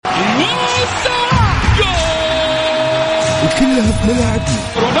وكلها في ملاعبنا.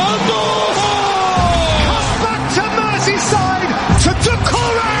 رونالدو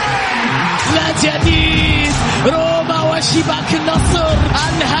لا جديد روما وشباك النصر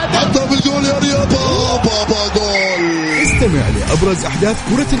الهدف بالجول يا رياض بابا جول. استمع لأبرز أحداث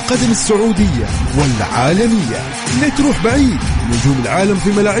كرة القدم السعودية والعالمية. لا تروح بعيد، نجوم العالم في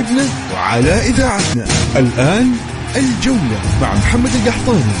ملاعبنا وعلى إذاعتنا. الآن الجولة مع محمد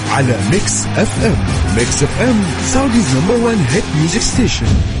القحطاني على ميكس اف ام. ميكس اف ام سعوديز نمبر 1 هيت ميوزك ستيشن.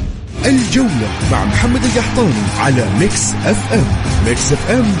 الجولة مع محمد القحطاني على ميكس اف ام. ميكس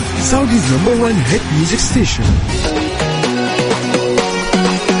اف ام سعوديز نمبر 1 هيت ميوزك ستيشن.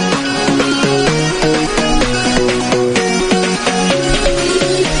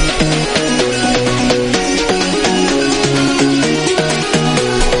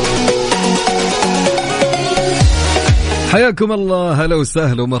 حياكم الله، هلا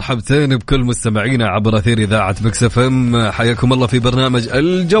وسهلا ومرحبتين بكل مستمعينا عبر أثير إذاعة ميكس اف ام. حياكم الله في برنامج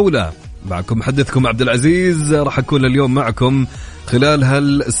الجولة، معكم محدثكم عبد العزيز. راح أكون اليوم معكم خلال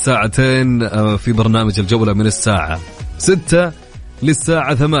هالساعتين في برنامج الجولة من الساعة 6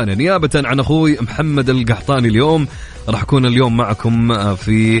 للساعة 8 نيابة عن أخوي محمد القحطاني. اليوم راح أكون اليوم معكم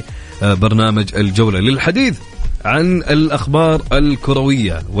في برنامج الجولة للحديث عن الأخبار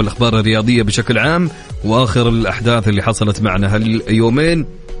الكروية والأخبار الرياضية بشكل عام وآخر الأحداث اللي حصلت معنا هاليومين.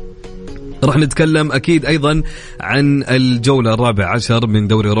 راح نتكلم أكيد أيضا عن الجولة 14 من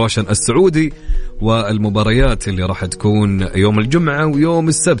دوري روشن السعودي والمباريات اللي راح تكون يوم الجمعة ويوم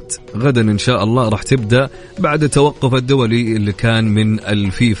السبت. غدا إن شاء الله راح تبدأ بعد التوقف الدولي اللي كان من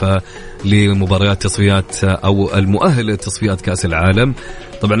الفيفا لمباريات تصفيات أو المؤهل لتصفيات كأس العالم.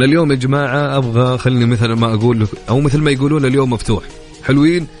 طبعا اليوم يا جماعة أبغى خلني مثل ما أقول أو مثل ما يقولون اليوم مفتوح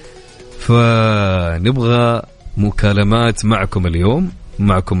حلوين، فنبغى مكالمات معكم اليوم،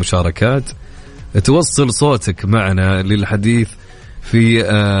 معكم مشاركات، توصل صوتك معنا للحديث في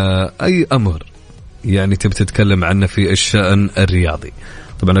أي أمر يعني تبي تتكلم عنه في الشأن الرياضي.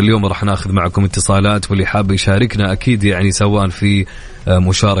 طبعا اليوم راح ناخذ معكم اتصالات، واللي حاب يشاركنا أكيد يعني سواء في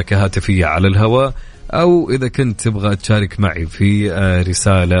مشاركة هاتفية على الهواء أو إذا كنت تبغى تشارك معي في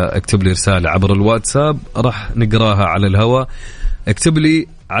رسالة اكتب لي رسالة عبر الواتساب راح نقراها على الهواء. اكتب لي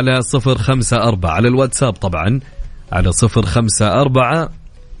على 054 على الواتساب طبعا على 054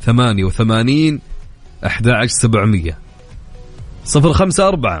 88 11700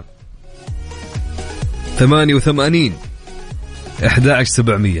 054 88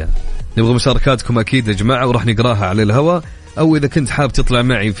 11700. نبغى مشاركاتكم أكيد يا جماعة وراح نقراها على الهواء، أو إذا كنت حاب تطلع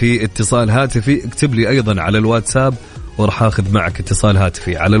معي في اتصال هاتفي اكتب لي أيضا على الواتساب وراح أخذ معك اتصال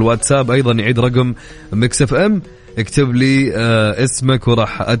هاتفي على الواتساب. أيضا يعيد رقم ميكس اف ام، اكتب لي اسمك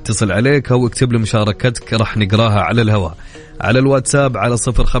وراح أتصل عليك، أو اكتب لي مشاركتك راح نقراها على الهواء على الواتساب على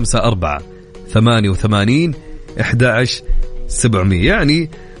 054 88 11700. يعني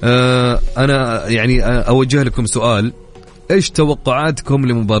أنا يعني أوجه لكم سؤال، إيش توقعاتكم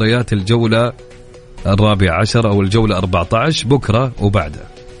لمباريات الجولة 14 أو الجولة 14 بكرة وبعدها؟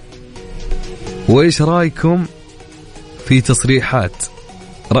 وإيش رأيكم في تصريحات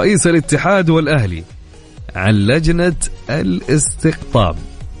رئيس الاتحاد والأهلي عن لجنة الاستقطاب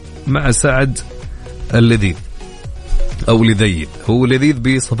مع سعد اللذيذ أو لذيذ؟ هو لذيذ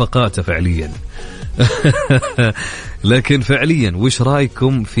بصفقاته فعليا لكن فعليا وإيش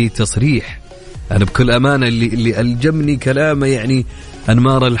رأيكم في تصريح؟ أنا بكل أمانة اللي ألجمني كلامه يعني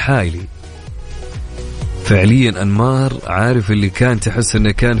أنمار الحايلي. فعليا أنمار، عارف اللي كان تحس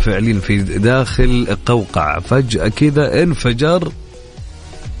أنه كان فعليا في داخل قوقعة فجأة كذا انفجر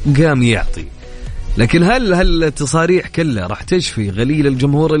قام يعطي. لكن هل التصاريح كلها راح تشفي غليل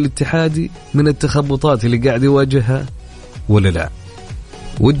الجمهور الاتحادي من التخبطات اللي قاعد يواجهها ولا لا؟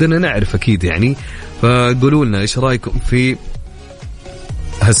 ودنا نعرف أكيد يعني، فقولوا لنا إيش رأيكم في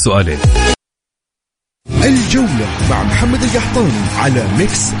هالسؤالين. الجولة مع محمد القحطاني على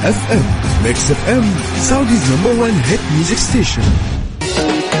ميكس اف ام. ميكس اف ام سعوديز نمبر 1 هيت ميوزك ستيشن.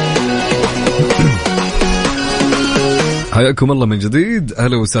 حياكم الله من جديد،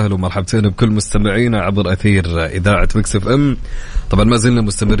 أهلا وسهلا ومرحبتين بكل مستمعينا عبر أثير إذاعة ميكس اف ام. طبعا ما زلنا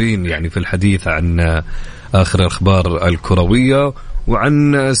مستمرين يعني في الحديث عن آخر الأخبار الكروية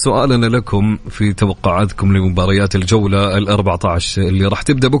وعن سؤالنا لكم في توقعاتكم لمباريات الجولة 14 اللي راح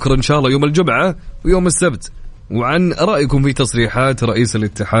تبدأ بكرة إن شاء الله يوم الجمعة ويوم السبت، وعن رأيكم في تصريحات رئيس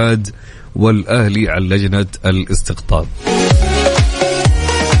الاتحاد والأهلي عن لجنة الاستقطاب.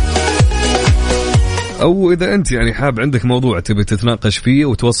 أو إذا أنت يعني حاب عندك موضوع تبي تتناقش فيه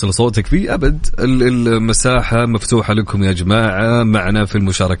وتوصل صوتك فيه، أبد المساحة مفتوحة لكم يا جماعة، معنا في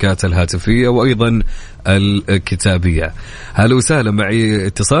المشاركات الهاتفية وأيضا الكتابية. هلا وسهلا، معي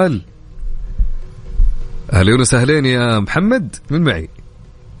اتصال. أهلا وسهلين يا محمد، من معي؟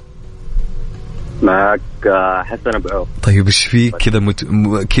 معك حسن أبو عوف. طيب إيش فيك كذا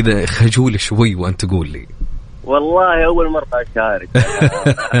كذا خجول شوي وأنت تقول لي؟ والله أول مرة أشارك.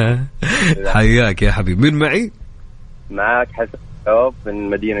 حياك يا حبيبي. من معي؟ معك حسن عوف من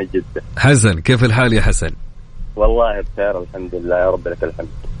مدينة جدة. حسن، كيف الحال يا حسن؟ والله بخير الحمد لله، يا رب لك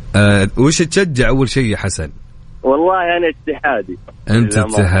الحمد. وش تشجع أول شيء يا حسن؟ والله أنا اتحادي. أنت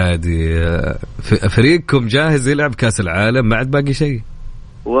اتحادي. فريقكم جاهز يلعب كأس العالم؟ ما عاد باقي شيء؟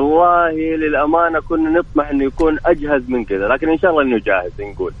 والله للأمانة كنا نطمح إنه يكون أجهز من كذا، لكن إن شاء الله إنه جاهز.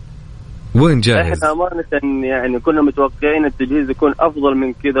 نقول وين جاهز؟ إحنا أمانة يعني كنا متوقعين التجهيز يكون أفضل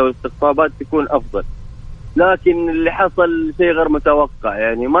من كذا والاستقطابات تكون أفضل، لكن اللي حصل شيء غير متوقع.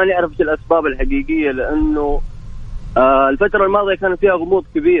 يعني ما نعرف إيش الأسباب الحقيقية، لأنه الفترة الماضية كان فيها غموض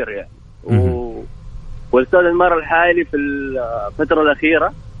كبير يعني. والأستاذ المار الحالي في الفترة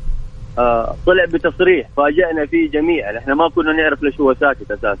الأخيرة طلع بتصريح فاجأنا فيه جميعا، احنا ما كنا نعرف ليش هو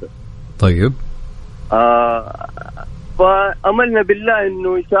ساكت أساسا. طيب فأملنا بالله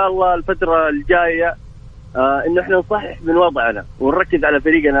إنه إن شاء الله الفترة الجاية إنه إحنا نصحح من وضعنا ونركز على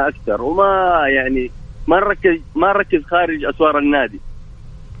فريقنا أكثر، وما يعني ما نركز خارج أسوار النادي.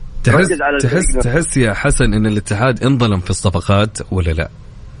 تحس يا حسن إن الاتحاد انظلم في الصفقات ولا لا؟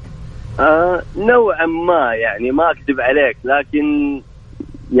 نوعا ما، يعني ما أكذب عليك، لكن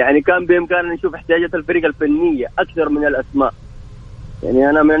يعني كان بإمكاننا نشوف احتياجات الفريق الفنية أكثر من الأسماء. يعني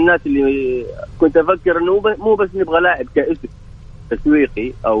أنا من الناس اللي كنت أفكر إنه مو بس نبغى لاعب كاسم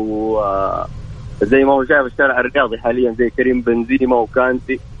تسويقي أو زي ما هو شايف الشارع الرياضي حاليا زي كريم بنزيما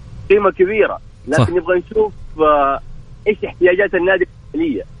وكانتي، قيمة كبيرة، لكن نبغى نشوف إيش احتياجات النادي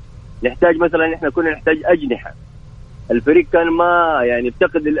الحالية. نحتاج مثلا، إحنا كنا نحتاج أجنحة، الفريق كان ما يعني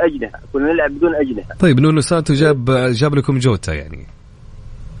افتقد الأجنحة، كنا نلعب بدون أجنحة. طيب نونو سانتو جاب لكم جوتا يعني؟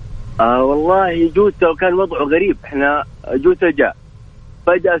 والله جوتا كان وضعه غريب، إحنا جوتا جاء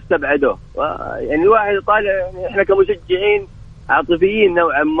فجأة استبعدوه، يعني الواحد طالع يعني إحنا كمشجعين عاطفيين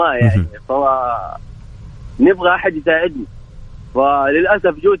نوعا ما يعني، نبغى أحد يساعدنا،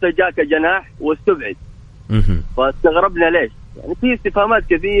 فللأسف جوتا جاء كجناح واستبعد، فاستغربنا ليش. يعني في استفهامات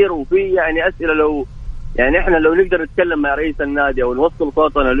كثير وفي يعني أسئلة، لو يعني إحنا لو نقدر نتكلم مع رئيس النادي أو نوصل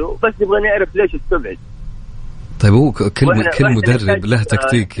صوتنا له، بس نبغى نعرف ليش استبعد. طيب هو كل مدرب له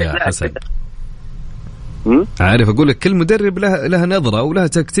تكتيك يا حسن، عارف أقول لك كل مدرب له نظرة ولها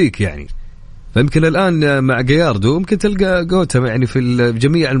تكتيك يعني. فيمكن الآن مع جياردو ممكن تلقى جوتا يعني في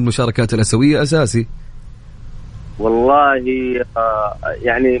جميع المشاركات الأساسية أساسي. والله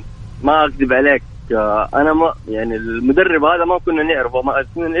يعني ما أكذب عليك، أنا ما يعني المدرب هذا ما كنا نعرفه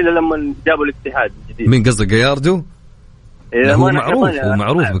إلا لما جابوا الاتحاد الجديد. من قصدك جياردو؟ هو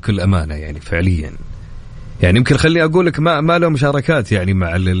معروف بكل أمانة يعني فعليا. يعني يمكن خليني أقول لك ما له مشاركات يعني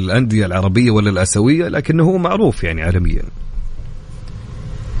مع الأندية العربية ولا الآسيوية، لكنه هو معروف يعني عالميا.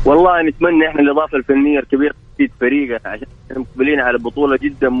 والله نتمنى إحنا الإضافة الفنية الكبيرة في فريقنا، عشان مقبلين على بطولة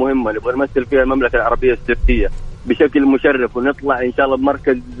جدا مهمة نبغى نمثل فيها المملكة العربية السعودية بشكل مشرف، ونطلع إن شاء الله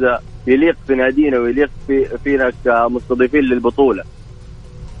بمركز يليق في نادينا ويليق فينا كمستضيفين للبطولة.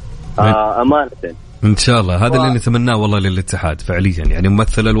 أمانة إن شاء الله هذا اللي نتمناه والله للاتحاد فعليا، يعني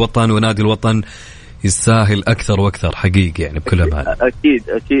ممثل الوطن ونادي الوطن يستاهل أكثر وأكثر حقيقي يعني بكل أمانة.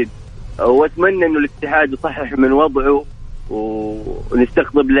 أكيد وأتمنى إنه الاتحاد يصحح من وضعه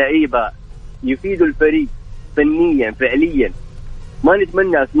ونستقطب لعيبة يفيدوا الفريق فنيا فعليا، ما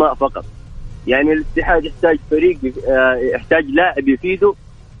نتمنى أسماء فقط. يعني الاتحاد يحتاج فريق، يحتاج لاعب يفيده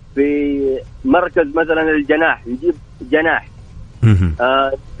في مركز مثلا الجناح، نجيب جناح.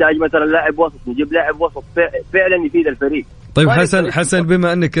 يحتاج مثلا لاعب وسط، نجيب لاعب وسط فعلا يفيد الفريق. طيب حسن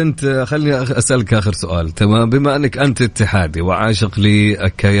بما أنك أنت، خليني أسألك آخر سؤال، تمام؟ بما أنك أنت اتحادي وعاشق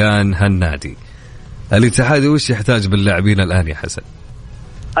لكيان هالنادي، الاتحاد وش يحتاج باللاعبين الآن يا حسن؟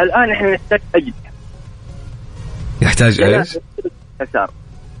 الآن إحنا نحتاج يحتاج إيش؟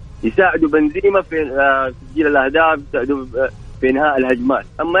 يساعدوا بنزيما في تسجيل الأهداف، يساعدوا في إنهاء الهجمات.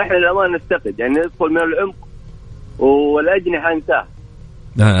 أما إحنا الأمان نفتقد، يعني ندخل من العمق والأجنحة انتهى.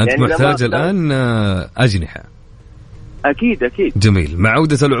 أنت يعني محتاج الآن أجنحة. أكيد جميل. مع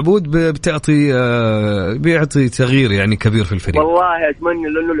عودة العبود بيعطي تغيير يعني كبير في الفريق. والله أتمنى،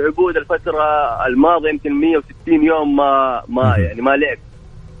 لأنه العبود الفترة الماضية يمكن 160 يوم ما يعني ما لعب.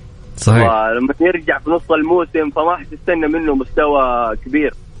 صحيح. ولما يرجع في نص الموسم فما حتستنى منه مستوى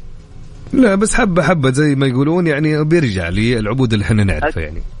كبير. لا بس حبة زي ما يقولون يعني بيرجع للعبود اللي احنا نعرفه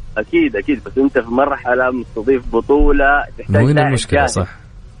يعني. أكيد بس أنت في مرحلة مستضيف بطولة تحتاج لاعب جاهز.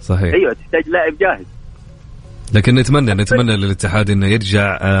 صحيح. أيوة تحتاج لاعب جاهز. لكن نتمنى للاتحاد انه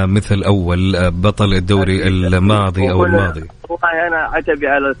يرجع مثل اول بطل الدوري الماضي او الماضي. والله انا عتبي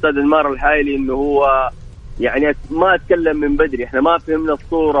على الاستاذ المار الحايلي انه هو يعني ما اتكلم من بدري، احنا ما فهمنا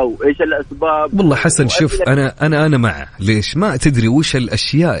الصوره وايش الاسباب. والله حسن شوف انا معه، ليش ما تدري وش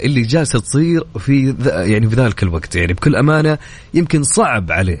الاشياء اللي جالسه تصير في يعني في ذلك الوقت، يعني بكل امانه يمكن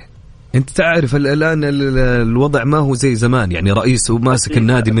صعب عليه. انت تعرف الان الوضع ما هو زي زمان، يعني رئيس وماسك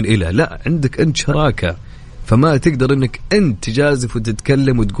النادي من إله، لا عندك انت شراكه، فما تقدر انك انت تجازف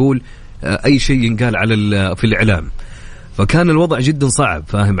وتتكلم وتقول اي شيء ينقال على في الاعلام، فكان الوضع جدا صعب،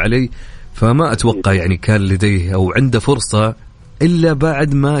 فاهم علي؟ فما اتوقع يعني كان لديه او عنده فرصه الا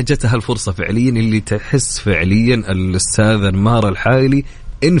بعد ما جتها الفرصه فعليا، اللي تحس فعليا الاستاذ المار الحايلي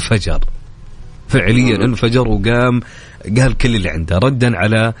انفجر فعليا، انفجر وقام قال كل اللي عنده ردا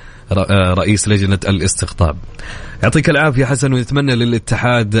على رئيس لجنة الاستقطاب. يعطيك العافية حسن، ونتمنى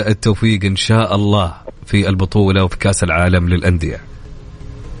للاتحاد التوفيق إن شاء الله في البطولة وفي كأس العالم للأندية.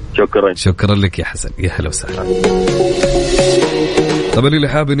 شكرا لك يا حسن، يا هلا وسهلا. طبعا اللي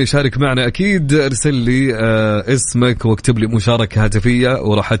حابب يشارك معنا أكيد ارسل لي اسمك واكتب لي مشاركة هاتفية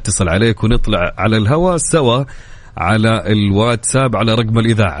وراح اتصل عليك ونطلع على الهواء سوا على الواتساب على رقم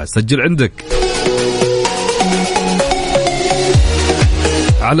الإذاعة. سجل عندك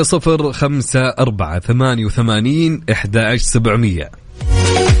على 0548811700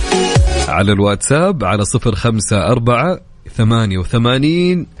 على الواتساب على 0548811700.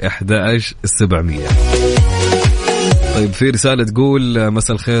 طيب في رسالة تقول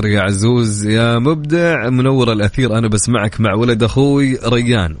مساء الخير يا عزوز يا مبدع منور الأثير، أنا بسمعك مع ولد أخوي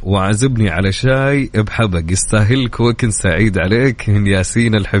ريان وعزبني على شاي بحبق، يستاهلك وكن سعيد عليك من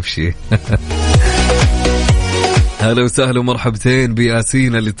ياسين الحفشي. هلا وسهلا ومرحبتين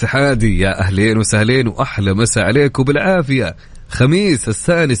بياسين الاتحادي، يا أهلين وسهلين وأحلى مساء عليك وبالعافية، خميس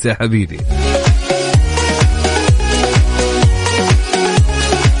السادس يا حبيبي.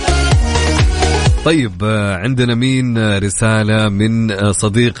 طيب عندنا مين رسالة من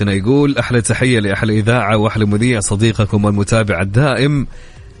صديقنا يقول أحلى تحية لأحلى إذاعة وأحلى مذيع، صديقكم المتابع الدائم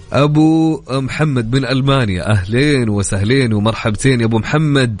أبو محمد من ألمانيا. أهلين وسهلين ومرحبتين يا أبو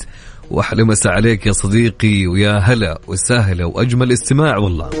محمد، وأحلى مساء عليك يا صديقي، ويا هلا وسهلا وأجمل استماع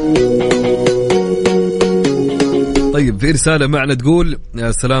والله. طيب في رسالة معنا تقول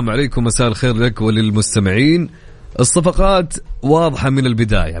السلام عليكم، مساء الخير لك وللمستمعين. الصفقات واضحة من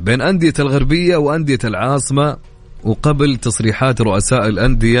البداية بين أندية الغربية وأندية العاصمة وقبل تصريحات رؤساء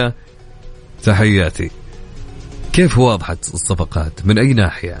الأندية، تحياتي. كيف واضحت الصفقات؟ من أي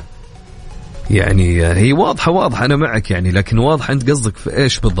ناحية؟ يعني هي واضحة أنا معك يعني، لكن واضحة أنت قصدك في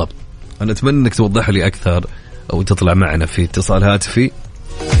إيش بالضبط؟ أنا أتمنى أنك توضح لي أكثر أو تطلع معنا في اتصال هاتفي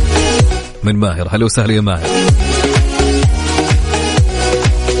من ماهر. هلا وسهلا يا ماهر.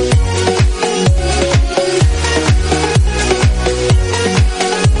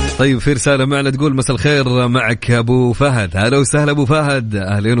 طيب في رسالة معنا تقول مساء الخير، معك أبو فهد. هلا وسهلا أبو فهد،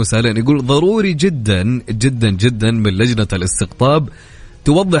 أهلين وسهلا. يقول ضروري جدا جدا جدا من لجنة الاستقطاب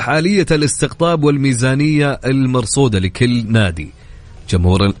توضح آلية الاستقطاب والميزانية المرصودة لكل نادي.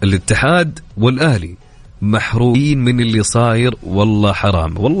 جمهور الاتحاد والأهلي محرومين من اللي صاير، والله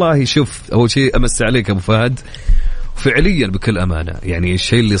حرام. والله شوف، أول شيء أمس عليك أبو فهد فعليا بكل أمانة، يعني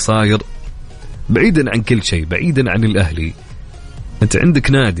الشيء اللي صاير بعيدا عن كل شيء، بعيدا عن الأهلي، أنت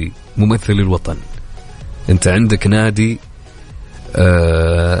عندك نادي ممثل الوطن، أنت عندك نادي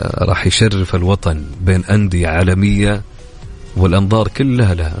راح يشرف الوطن بين أندية عالمية والأنظار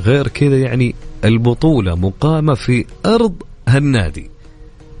كلها لها. غير كذا يعني البطولة مقامة في أرض هالنادي،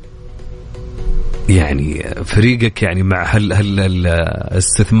 يعني فريقك يعني مع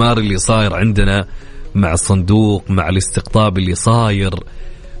الاستثمار اللي صاير عندنا، مع الصندوق، مع الاستقطاب اللي صاير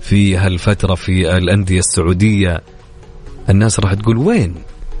في هالفترة في الأندية السعودية، الناس راح تقول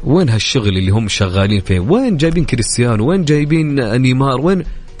وين هالشغل اللي هم شغالين فيه؟ وين جايبين كريستيانو؟ وين جايبين نيمار؟ وين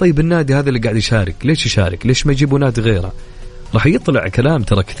طيب النادي هذا اللي قاعد يشارك ليش يشارك؟ ليش ما يجيبوا نادي غيره؟ راح يطلع كلام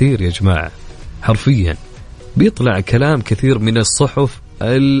ترى كثير يا جماعة، حرفيا بيطلع كلام كثير من الصحف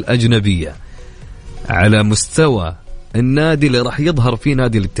الأجنبية على مستوى النادي اللي راح يظهر فيه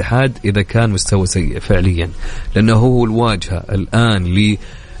نادي الاتحاد إذا كان مستوى سيء فعليا، لأنه هو الواجهة الآن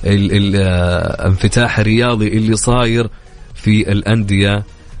للانفتاح الرياضي اللي صاير في الأندية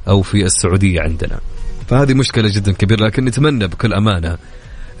أو في السعودية عندنا. فهذه مشكلة جدا كبيرة، لكن نتمنى بكل أمانة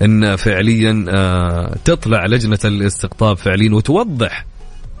أن فعليا تطلع لجنة الاستقطاب فعليا وتوضح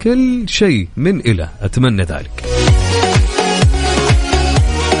كل شيء من إلى، أتمنى ذلك.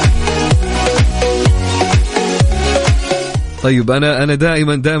 طيب أنا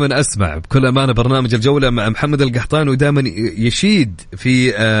دائما أسمع بكل أمانة برنامج الجولة مع محمد القحطان، ودائما يشيد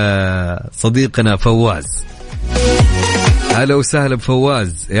في صديقنا فواز. هلا وسهلا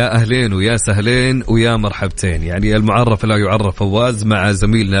بفواز، يا أهلين ويا سهلين ويا مرحبتين. يعني المعرف لا يعرف فواز مع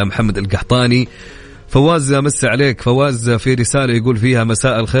زميلنا محمد القحطاني. فواز مسي عليك. فواز في رسالة يقول فيها: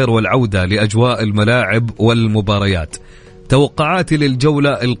 مساء الخير والعودة لأجواء الملاعب والمباريات. توقعاتي للجولة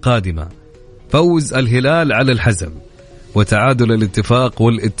القادمة: فوز الهلال على الحزم، وتعادل الاتفاق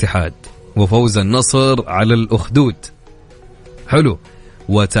والاتحاد، وفوز النصر على الأخدود. حلو.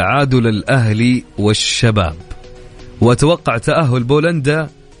 وتعادل الأهلي والشباب. وأتوقع تأهل بولندا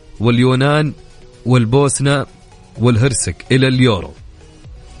واليونان والبوسنة والهرسك إلى اليورو.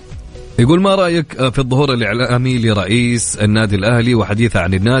 يقول: ما رأيك في الظهور الإعلامي لرئيس النادي الأهلي وحديثه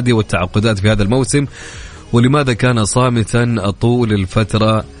عن النادي والتعاقدات في هذا الموسم، ولماذا كان صامتا طول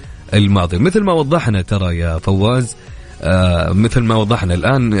الفترة الماضية؟ مثل ما وضحنا ترى يا فواز، مثل ما وضحنا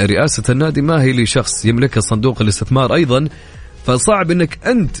الآن، رئاسة النادي ما هي لشخص يملكها صندوق الاستثمار أيضا، فصعب أنك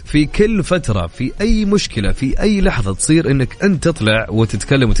أنت في كل فترة في أي مشكلة في أي لحظة تصير أنك أنت تطلع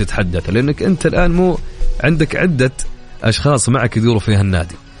وتتكلم وتتحدث، لأنك أنت الآن مو عندك عدة أشخاص معك يدوروا فيها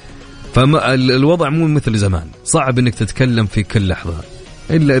النادي، فالوضع مو مثل زمان. صعب أنك تتكلم في كل لحظة،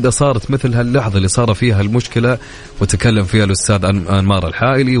 إلا إذا صارت مثل هاللحظة اللي صار فيها المشكلة وتكلم فيها الأستاذ أنمار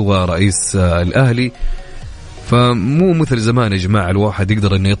الحائلي ورئيس الأهلي. فمو مثل زمان يا جماعة الواحد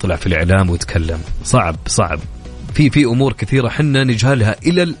يقدر أنه يطلع في الإعلام ويتكلم. صعب في أمور كثيرة حنا نجهلها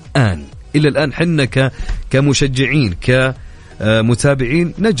إلى الآن حنا كمشجعين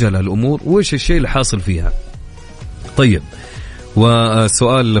كمتابعين نجهل الأمور وإيش الشيء اللي حاصل فيها. طيب،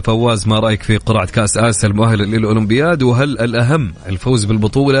 وسؤال فواز: ما رأيك في قرعة كأس آسيا المؤهلة للأولمبياد، وهل الأهم الفوز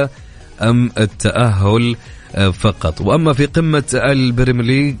بالبطولة أم التأهل فقط؟ وأما في قمة البريمير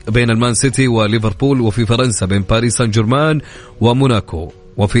ليج بين المان سيتي وليفربول، وفي فرنسا بين باريس سان جيرمان وموناكو،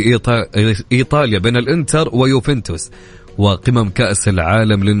 وفي إيطاليا بين الإنتر ويوفنتوس، وقمم كأس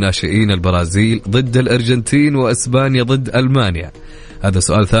العالم للناشئين البرازيل ضد الأرجنتين وإسبانيا ضد ألمانيا. هذا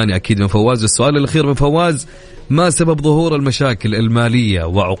سؤال ثاني أكيد من فواز. السؤال الأخير من فواز: ما سبب ظهور المشاكل المالية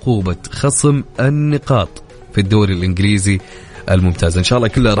وعقوبة خصم النقاط في الدوري الإنجليزي الممتاز؟ إن شاء الله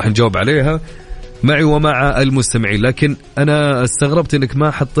كلها راح نجاوب عليها معي ومع المستمعين. لكن أنا استغربت أنك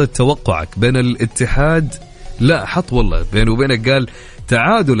ما حطيت توقعك بين الاتحاد. لا، حط والله بينه وبينك، قال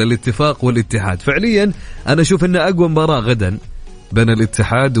تعادل الاتفاق والاتحاد. فعليا أنا أشوف أن أقوى مباراة غدا بين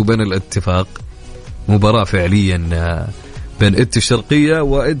الاتحاد وبين الاتفاق، مباراة فعليا بين إتي الشرقية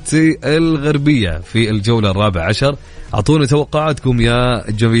وإتي الغربية في الجولة 14. أعطونا توقعاتكم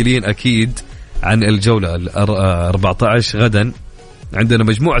يا جميلين أكيد عن الجولة 14 غدا. عندنا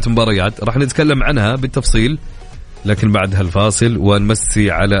مجموعة مباريات راح نتكلم عنها بالتفصيل، لكن بعد هالفاصل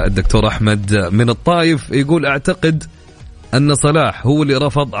ونمسي على الدكتور أحمد من الطائف. يقول: أعتقد أن صلاح هو اللي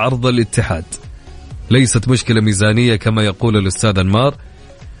رفض عرض الاتحاد، ليست مشكلة ميزانية كما يقول الأستاذ أنمار،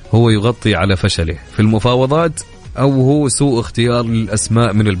 هو يغطي على فشله في المفاوضات أو هو سوء اختيار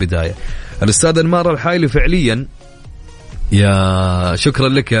للأسماء من البداية. الأستاذ أنمار الحائلي فعليا، يا شكرا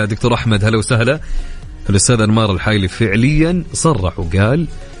لك يا دكتور أحمد، هلا وسهلا. الأستاذ أنمار الحائلي فعليا صرح وقال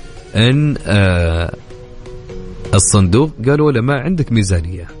أن الصندوق قالوا له ما عندك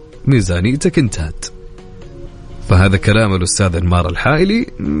ميزانيتك انتهت. فهذا كلام الأستاذ أنمار الحائلي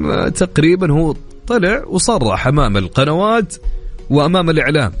تقريبا هو طلع وصرح أمام القنوات وأمام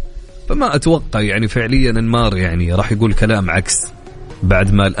الإعلام. فما أتوقع يعني فعليا أنمار يعني راح يقول كلام عكس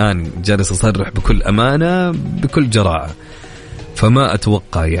بعد ما الآن جالس يصرح بكل أمانة بكل جراءة. فما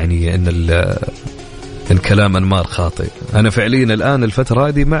أتوقع يعني أن الكلام أنمار خاطئ. أنا فعليا الآن الفترة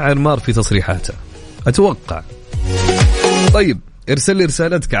هذه مع أنمار في تصريحاته أتوقع. طيب، ارسل لي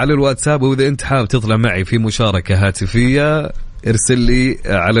رسالتك على الواتساب، وإذا أنت حاب تطلع معي في مشاركة هاتفية ارسل لي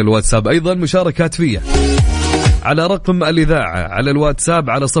على الواتساب أيضا مشاركة هاتفية على رقم الإذاعة على الواتساب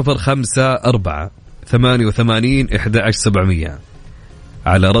على 054-88-11700.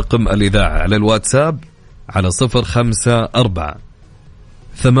 على رقم الإذاعة على الواتساب على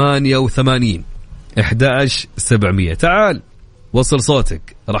 054-88-11700. تعال وصل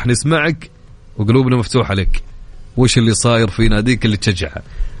صوتك، راح نسمعك وقلوبنا مفتوحة لك. وش اللي صاير في ناديك اللي تشجعه،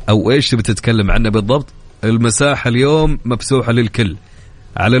 أو إيش بتتكلم عنه بالضبط؟ المساحة اليوم مفتوحة للكل.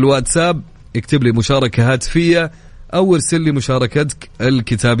 على الواتساب اكتب لي مشاركة هاتفية أو ارسل لي مشاركتك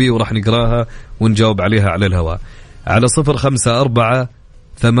الكتابية وراح نقراها ونجاوب عليها على الهواء على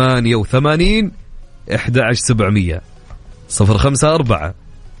 054-88-11700.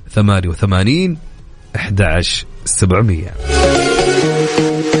 054-88-11700.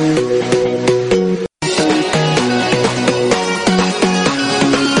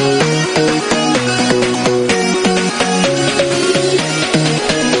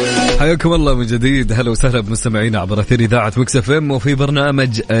 حياكم الله من جديد. هلا وسهلا بمستمعينا عبر أثير إذاعة مكس اف ام وفي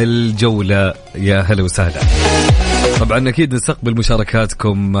برنامج الجولة. يا هلا وسهلا. طبعا أكيد نستقبل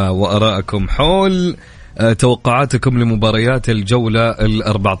مشاركاتكم وآراءكم حول توقعاتكم لمباريات الجولة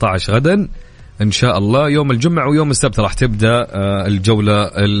 14 غدا إن شاء الله. يوم الجمعة ويوم السبت راح تبدأ الجولة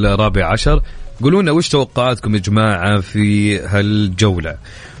 14. قولونا وش توقعاتكم يا جماعة في هالجولة،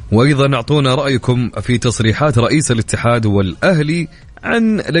 وأيضا أعطونا رأيكم في تصريحات رئيس الاتحاد والأهلي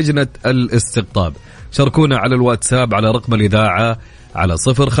عن لجنة الاستقطاب. شاركونا على الواتساب على رقم الإذاعة على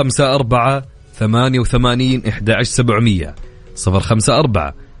 054 88 11700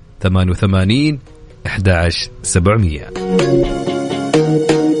 054 88 11700.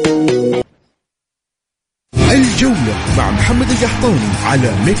 الجولة مع محمد القحطاني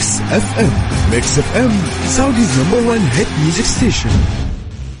على ميكس اف ام. ميكس اف ام سعوديز نمبر 1 هيت ميوزك ستيشن.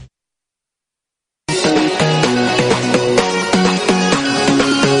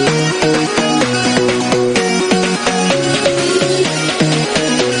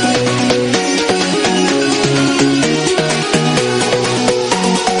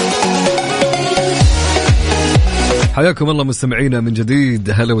 حياكم الله مستمعينا من جديد.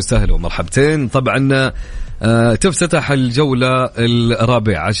 هلا وسهلا ومرحبتين. طبعا تفتتح الجولة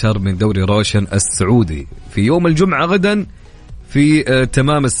 14 من دوري روشن السعودي في يوم الجمعة غدا في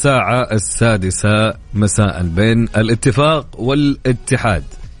تمام الساعة 6 مساء بين الاتفاق والاتحاد.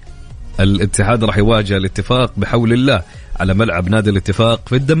 الاتحاد راح يواجه الاتفاق بحول الله على ملعب نادي الاتفاق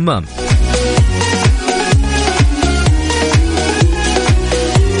في الدمام.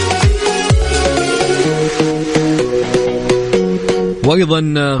 وأيضا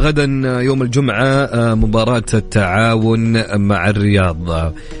غدا يوم الجمعة مباراة التعاون مع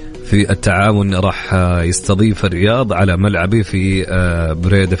الرياض. في التعاون راح يستضيف الرياض على ملعبه في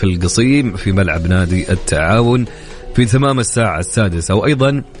بريدة في القصيم في ملعب نادي التعاون في تمام الساعة 6.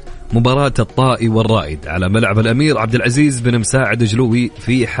 وأيضا مباراة الطائي والرائد على ملعب الأمير عبد العزيز بن مساعد جلوي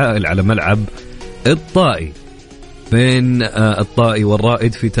في حائل على ملعب الطائي بين الطائي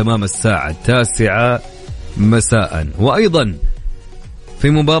والرائد في تمام الساعة 9 مساء. وأيضا في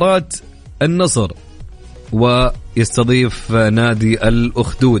مباراة النصر ويستضيف نادي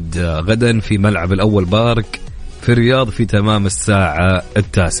الأخدود غدا في ملعب الأول بارك في الرياض في تمام الساعة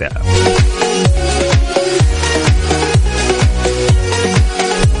 9.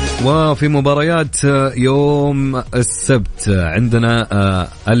 وفي مباريات يوم السبت عندنا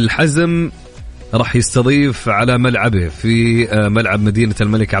الحزم راح يستضيف على ملعبه في ملعب مدينة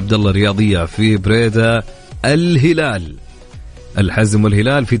الملك عبدالله الرياضية في بريدة الهلال. الحزم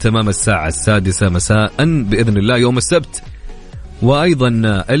والهلال في تمام الساعة 6 مساء بإذن الله يوم السبت. وأيضا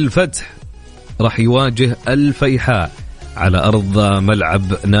الفتح راح يواجه الفيحاء على أرض ملعب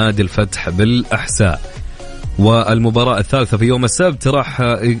نادي الفتح بالأحساء. والمباراة الثالثة في يوم السبت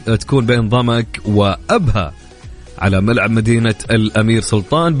راح تكون بين ضمك وأبها على ملعب مدينة الأمير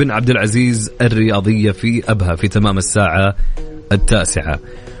سلطان بن عبد العزيز الرياضية في أبها في تمام الساعة 9.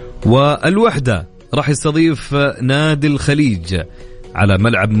 والوحدة راح يستضيف نادي الخليج على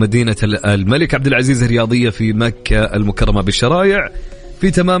ملعب مدينة الملك عبد العزيز الرياضية في مكة المكرمة بالشرايع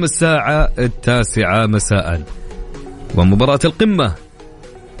في تمام الساعة 9 مساء. ومباراة القمة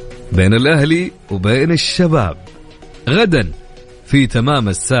بين الأهلي وبين الشباب غدا في تمام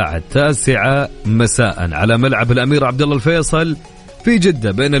الساعة 9 مساء على ملعب الأمير عبدالله الفيصل في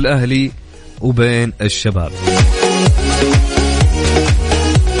جدة بين الأهلي وبين الشباب.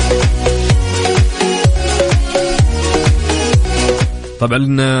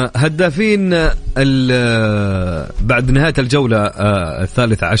 طبعا هدافين بعد نهاية الجولة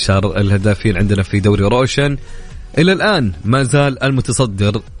 13 الهدافين عندنا في دوري روشن إلى الآن ما زال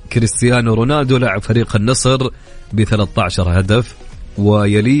المتصدر كريستيانو رونالدو لاعب فريق النصر ب13 هدف،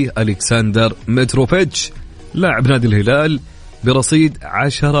 ويليه ألكسندر متروفيتش لاعب نادي الهلال برصيد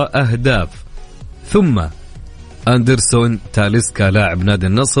 10 أهداف، ثم أندرسون تاليسكا لاعب نادي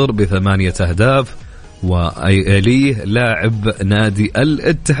النصر ب8 أهداف، ويليه لاعب نادي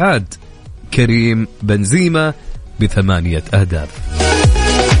الاتحاد كريم بنزيما ب8 أهداف.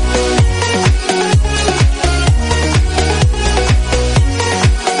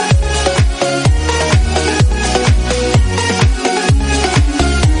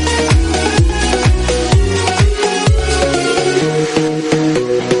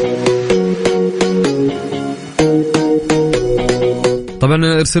 طبعا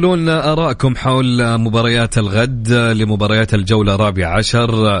ارسلوا لنا آراءكم حول مباريات الغد لمباريات الجولة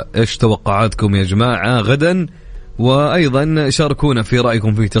 14. ايش توقعاتكم يا جماعة غدا؟ وأيضا شاركونا في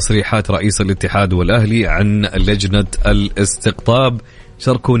رأيكم في تصريحات رئيس الاتحاد والأهلي عن لجنة الاستقطاب.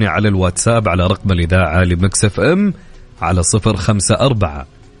 شاركوني على الواتساب على رقم الإذاعة لمكس اف ام على 054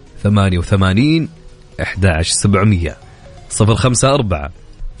 88 11700. 054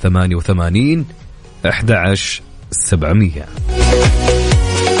 88 11700.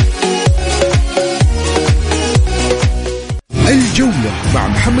 الجولة مع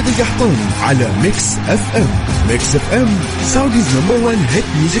محمد القحطاني على ميكس اف ام. ميكس اف ام سعوديز نمبر 1 هيت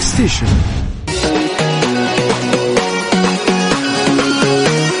ميوزك ستيشن.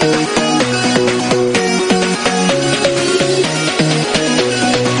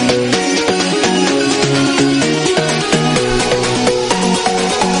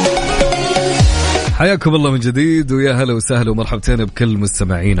 حياكم الله من جديد ويا هلا وسهلا ومرحبتين بكل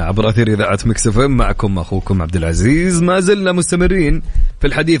مستمعينا عبر أثير إذاعة ميكس اف ام. معكم أخوكم عبد العزيز. ما زلنا مستمرين في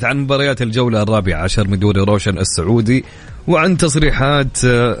الحديث عن مباريات الجولة 14 من دوري روشن السعودي وعن تصريحات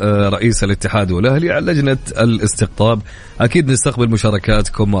رئيس الاتحاد والأهلي عن لجنة الاستقطاب. أكيد نستقبل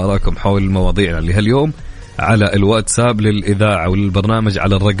مشاركاتكم وآراءكم حول المواضيع اللي هاليوم على الواتساب للإذاعة وللبرنامج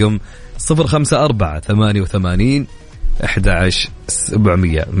على الرقم 054 88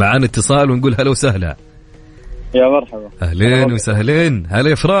 11700. معانا اتصال ونقول هلا وسهلا. يا مرحبا. أهلين وسهلين. هلا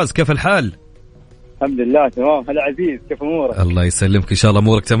يا فراس، كيف الحال؟ الحمد لله تمام. هلا عزيز، كيف أمورك؟ الله يسلمك، إن شاء الله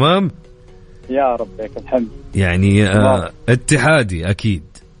أمورك تمام يا رب لك الحمد. يعني اتحادي أكيد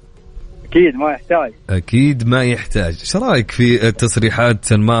ما يحتاج. أكيد ما يحتاج. شو رأيك في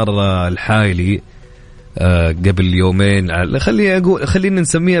تصريحات أنمار الحايلي قبل يومين؟ خلينا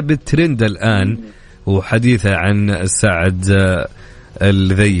نسميها بالترند الآن، وحديثه عن سعد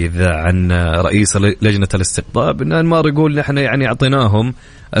الذيذ عن رئيس لجنة الاستقطاب، إن أنمار يقول نحن يعني أعطيناهم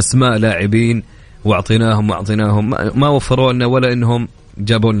أسماء لاعبين وأعطيناهم ما وفروا لنا ولا إنهم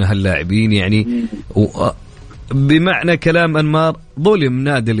جابوا لنا هاللاعبين. يعني بمعنى كلام أنمار ظلم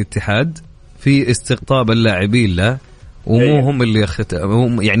نادي الاتحاد في استقطاب اللاعبين له، ومو هم اللي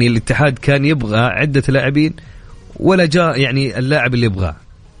يعني الاتحاد كان يبغى عدة لاعبين ولا جاء يعني اللاعب اللي يبغاه.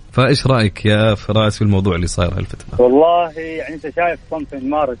 فإيش رأيك يا فراس في الموضوع اللي صاير هالفترة؟ والله يعني أنت شايف صمت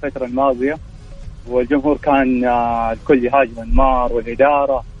أنمار الفترة الماضية، والجمهور كان الكل يهاجم أنمار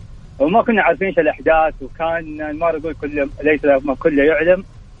والإدارة، وما كنا عارفين إيش الأحداث، وكان أنمار يقول ليس ما كل يعلم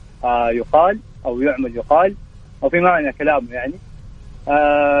يقال أو يعمل يقال، أو في معنى كلامه يعني.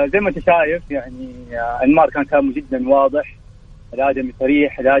 زي ما أنت شايف يعني أنمار كان كلامه جدا واضح، الآدمي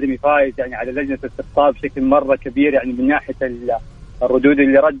صريح، الآدمي فايز يعني على لجنة الاستقطاب بشكل مرة كبير، يعني من ناحية الردود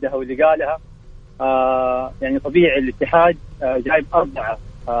اللي ردها واللي قالها. يعني طبيعي الاتحاد جايب 4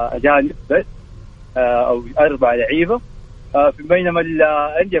 أجانب بس، أو 4 لعيبة، بينما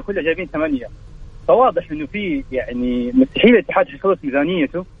الأندية كلها جايبين 8. فواضح إنه في يعني مستحيل الاتحاد يخلص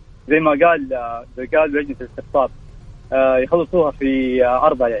ميزانيته زي ما قال لجنة الاستقطاب يخلصوها في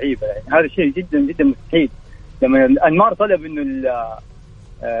 4 لعيبة. يعني هذا شيء جدا جدا مستحيل. لما أنمار طلب إنه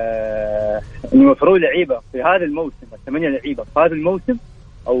إنه يوفروا لعيبة في هذا الموسم، 8 لعيبة في هذا الموسم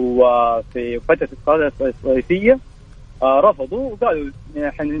أو في فترة الصيفية الصيفية، رفضوا وقالوا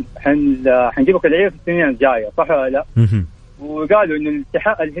حنجيبك لعيبة في السنين الجاية، صح ولا لا؟ وقالوا إنه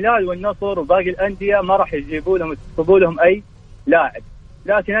الهلال والنصر وباقي الأندية ما راح يجيبوا لهم أي لاعب،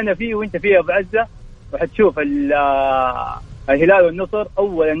 لكن أنا فيه وأنت فيه يا أبو عزة، وحتشوف الهلال والنصر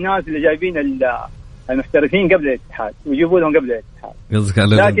أول الناس اللي جايبين المحترفين قبل الاتحاد ويجيبوا لهم قبل الاتحاد. قصدك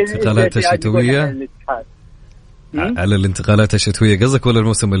على الانتقالات الشتوية؟ على الانتقالات الشتوية قصدك ولا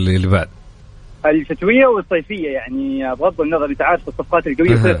الموسم اللي بعد؟ الشتوية والصيفية، يعني بغض النظر انت عارف الصفقات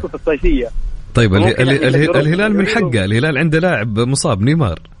القوية في الصيفية. طيب الهلال من حقه، الهلال عنده لاعب مصاب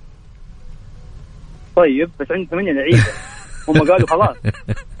نيمار. طيب بس عنده 8 لعيبة هم قالوا خلاص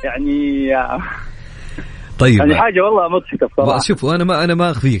يعني. طيب يعني حاجة والله مضحكة بصراحة. شوف أنا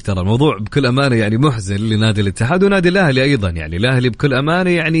ما أخفيك، ترى الموضوع بكل أمانة يعني محزن لنادي الاتحاد ونادي الأهلي أيضا. يعني الأهلي بكل أمانة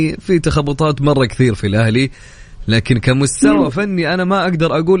يعني في تخبطات مرة كثير في الأهلي، لكن كمستوى فني أنا ما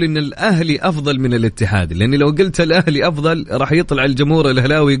أقدر أقول إن الأهلي أفضل من الاتحاد، لأني لو قلت الأهلي أفضل راح يطلع الجمهور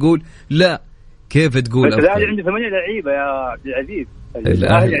الأهلاوي يقول لا كيف تقول بس الأهلي عنده 8 لعيبة يا عبد العزيز.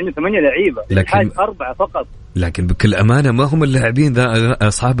 الأهلي عنده 8 لعيبة، الاتحاد 4 فقط. لكن بكل أمانة ما هم اللاعبين ذا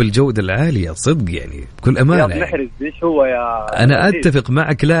أصحاب الجودة العالية صدق، يعني بكل أمانة. يا محرز إيش هو يا أنا أتفق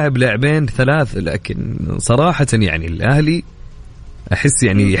معك، لاعب لاعبين 3، لكن صراحة يعني الأهلي أحس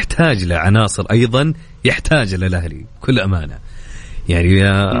يعني يحتاج لعناصر أيضا، يحتاج للأهلي بكل أمانة. يعني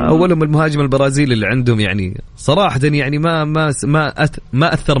أولهم المهاجم البرازيلي اللي عندهم يعني صراحة يعني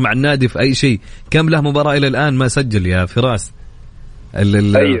ما أثر مع النادي في أي شيء، كم له مباراة إلى الآن ما سجل يا فراس.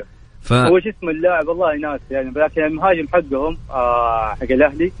 أيوه هو شو اسم اللاعب والله ناس يعني، لكن المهاجم حقهم حق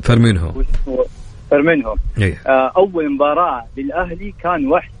الأهلي فرمينهم. أيه. أول مباراة للأهلي كان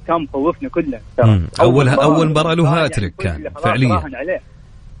وحش، كان خوفنا كلنا. أول مباراة له هاتريك يعني كان فعليا عليه.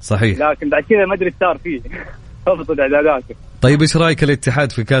 صحيح، لكن بعد كذا ما أدري صار فيه. ضبط اعداداته. طيب ايش رايك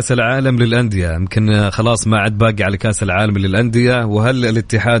الاتحاد في كاس العالم للانديه؟ يمكن خلاص ما عاد باقي على كاس العالم للانديه، وهل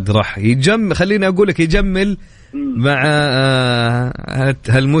الاتحاد راح خليني اقول لك يجمل مع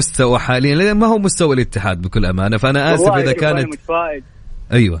هالمستوى حاليا؟ ما هو مستوى الاتحاد بكل امانه، فانا اسف اذا كانت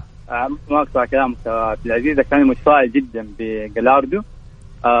ايوه ما اقطع كلامك عبد العزيز، كان متفائل جدا بجلاردو،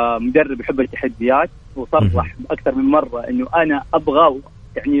 مدرب يحب التحديات، وصرح اكثر من مره انه انا ابغى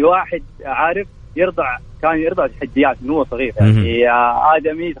يعني واحد عارف كان يرضى التحديات من هو صغير، يعني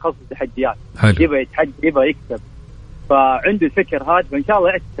آدمي تخصص تحديات، يبغى يتحدى يبغى يكسب، فعنده الفكر هذا، وإن شاء الله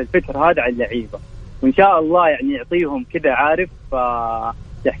يعكس الفكر هذا على اللعيبة، وإن شاء الله يعني يعطيهم كذا عارف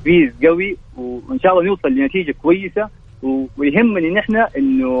تحفيز قوي، وإن شاء الله نوصل لنتيجة كويسة، ويهمني نحن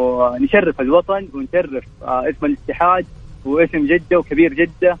إنه نشرف الوطن ونشرف اسم الاتحاد واسم جدة وكبير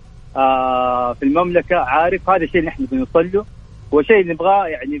جدة في المملكة، عارف هذا الشيء اللي نحن بنوصل له، وشيء اللي نبغاه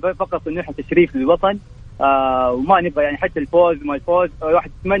يعني فقط إنه إحنا تشريف للوطن، وما نبغى يعني حتى الفوز ما الفوز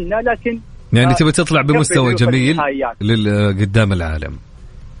الواحد يتمنى، لكن يعني تبي تطلع بمستوى جميل قدام العالم.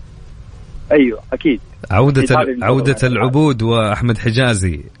 ايوه اكيد. عودة العبود واحمد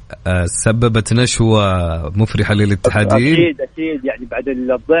حجازي سببت نشوة مفرحة للاتحاديين. اكيد يعني بعد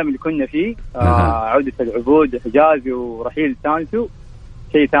الضيم اللي كنا فيه عودة العبود حجازي ورحيل سانتو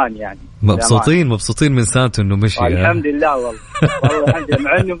شيء ثاني، يعني مبسوطين من سانتو انه مشي. الحمد لله والله الحمد لله،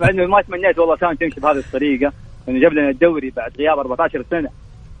 مع انه ما تمنيت والله سانتو تمشي بهذه الطريقة، انه جاب لنا الدوري بعد غياب 14 سنة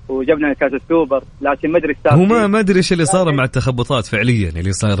وجبنا كاس السوبر، لكن ما ادري هو ما ادري ايش اللي صار مع التخبطات فعليا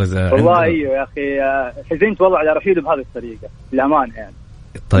اللي صار. والله ايوه يا اخي، حزنت والله على رحيله بهذه الطريقه للامانه يعني.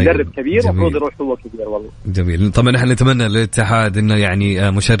 طيب مدرب كبير المفروض يروح هو كبير والله. جميل. طبعا احنا نتمنى للاتحاد انه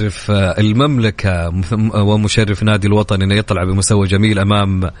يعني مشرف المملكه ومشرف نادي الوطن انه يطلع بمستوى جميل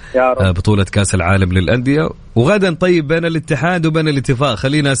امام بطوله كاس العالم للانديه. وغدا طيب بين الاتحاد وبين الاتفاق،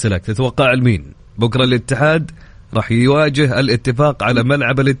 خلينا اسالك تتوقع المين بكره؟ الاتحاد راح يواجه الاتفاق على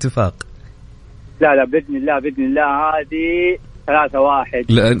ملعب الاتفاق. لا باذن الله هذه 3-1.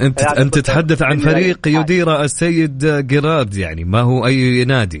 لأن أنت تتحدث عن فريق يدير السيد جيرارد، يعني ما هو أي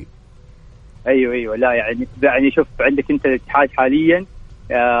نادي. أيوة لا يعني شوف عندك أنت الاتحاد حاليا،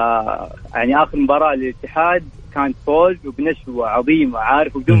 يعني آخر مباراة للاتحاد كانت فوز وبنشوة عظيمة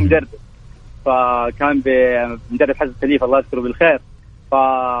عارف وبدون مدرب، فكان بمدرب حسن خليفة الله يذكره بالخير،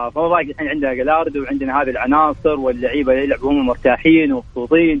 فما باقي الحين عندنا جلاردو وعندنا هذه العناصر واللعيبة يلعبوا هم مرتاحين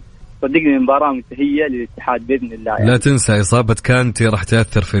ومبسوطين، صدقني المباراة منتهية للاتحاد بإذن الله يعني. لا تنسى إصابة كانتي راح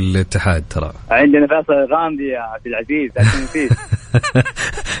تأثر في الاتحاد ترى. عندنا فيصل الغامدي يا عبد العزيز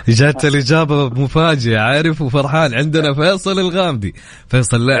جات الإجابة مفاجئة عارف وفرحان. عندنا فيصل الغامدي.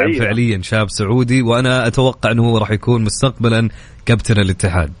 فيصل لاعب أيوة. فعليا شاب سعودي، وأنا أتوقع أنه راح يكون مستقبلا كابتن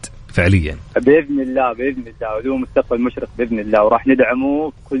الاتحاد فعليا بإذن الله وله مستقبل مشرق بإذن الله، وراح ندعمه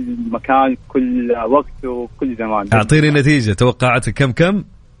في كل مكان كل وقت وكل زمان. أعطيني نتيجة توقعاتك كم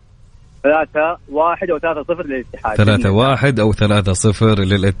 3-1 أو 3-0 للاتحاد. 3-1 أو 3-0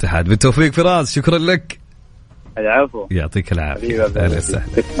 للاتحاد. بالتوفيق فراس، شكرا لك. العفو، يعطيك العافية. أهلا وسهلا.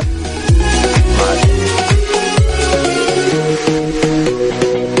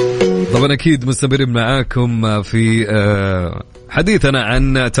 طبعا أكيد مستمرين معاكم في حديثنا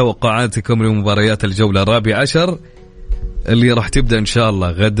عن توقعاتكم لمباريات الجولة 14 اللي راح تبدأ إن شاء الله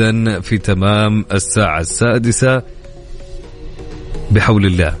غدا في تمام الساعة 6 بحول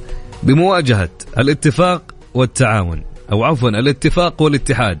الله، بمواجهة الاتفاق والتعاون، أو عفوا الاتفاق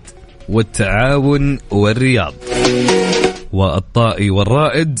والاتحاد والتعاون والرياض والطائي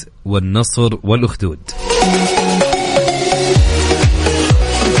والرائد والنصر والأخدود.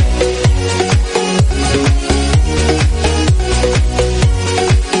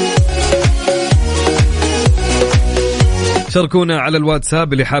 شاركونا على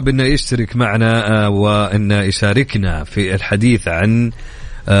الواتساب اللي حاب انه يشترك معنا وانه يشاركنا في الحديث عن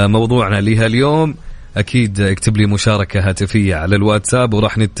موضوعنا لها اليوم. أكيد اكتب لي مشاركة هاتفية على الواتساب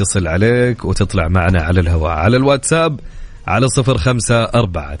وراح نتصل عليك وتطلع معنا على الهواء على الواتساب على 054-88-11700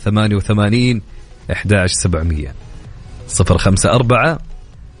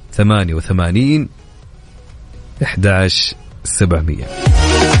 054-88-11700.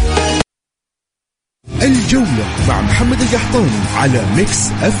 الجولة مع محمد القحطاني على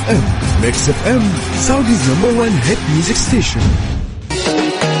ميكس اف ام. ميكس اف ام سعوديز نمبر 1 هيت ميوزك ستيشن.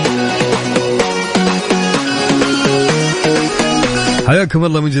 حياكم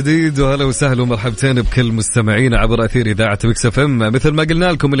الله من جديد وهلا وسهلا ومرحبتين بكل مستمعين عبر أثير إذاعة ميكس اف ام. مثل ما قلنا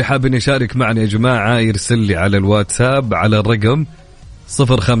لكم اللي حابين يشارك معنا يا جماعة يرسل لي على الواتساب على الرقم 054-88-11700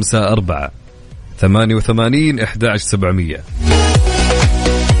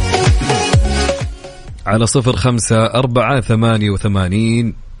 على 054-88-11700.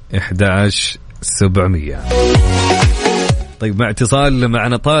 700. طيب مع اتصال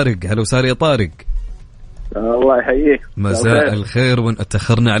معنا طارق. هلا وسهلا يا طارق. الله يحييك. مساء الخير وان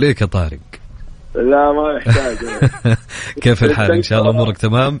اتأخرنا عليك يا طارق. لا ما يحتاج. كيف الحال؟ ان شاء الله امورك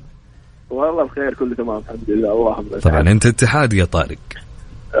تمام؟ والله بخير كله تمام الحمد لله. اللهم طبعا انت اتحاد يا طارق.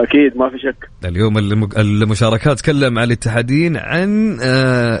 اكيد ما في شك. اليوم المشاركات تكلم على الاتحادين عن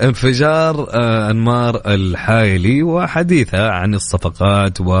انفجار انمار الحايلي وحديثها عن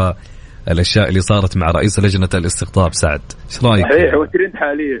الصفقات والاشياء اللي صارت مع رئيس لجنة الاستقطاب سعد. ايش رايك؟ صحيح هو ترند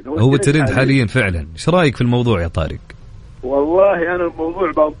حاليا. هو ترند حاليا فعلا. ايش رايك في الموضوع يا طارق؟ والله انا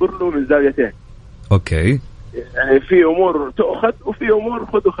الموضوع بنظر له من زاويتين. اوكي. يعني في امور تؤخذ وفي امور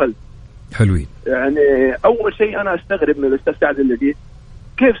خذ وخل. حلوين. يعني اول شيء انا استغرب من الاستاذ سعد اللذيذ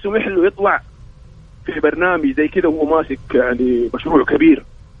كيف سمح له يطلع في برنامج زي كذا وهو ماسك يعني مشروع كبير.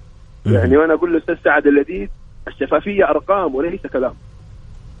 يعني وانا اقول للاستاذ سعد اللذيذ الشفافيه ارقام وليس كلام.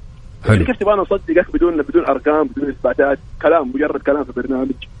 يعني كيف تبغى نصدقك بدون ارقام بدون اثباتات؟ كلام مجرد كلام في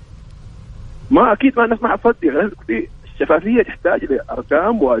برنامج ما اكيد ما الناس ما حتصدق. لازم في الشفافيه تحتاج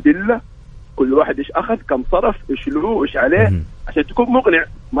لارقام وادله كل واحد ايش اخذ كم صرف ايش له ايش عليه عشان تكون مقنع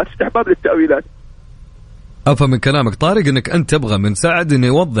ما تفتح باب للتاويلات. افهم من كلامك طارق انك انت تبغى من سعد انه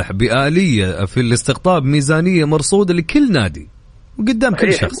يوضح بآلية في الاستقطاب ميزانية مرصودة لكل نادي وقدام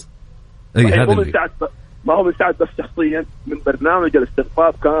كل شخص. اي هذا اللي ما هو من سعد بس شخصيا من برنامج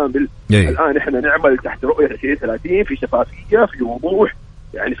الاستقطاب كامل. الان احنا نعمل تحت رؤية 2030 في شفافية في وضوح.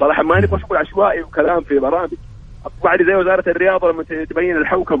 يعني صراحة ما نبغى نقول عشوائي وكلام في برامج. بعد زي وزارة الرياضة لما تبين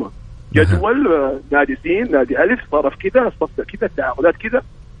الحوكمة جدول نادي سين نادي ألف صرف كذا الصفقة كذا التعاقدات كذا.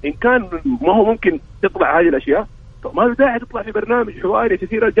 إن كان ما هو ممكن تطلع هذه الأشياء ما له داعي تطلع في برنامج حواري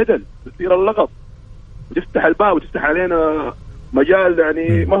تثير الجدل تثير اللغط وتفتح الباب وتفتح علينا مجال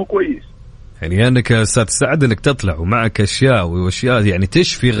يعني ما هو كويس. يعني أنك أستاذ سعد أنك تطلع ومعك أشياء وأشياء يعني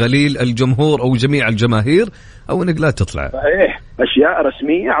تشفي غليل الجمهور أو جميع الجماهير أو أنك لا تطلع. صحيح أشياء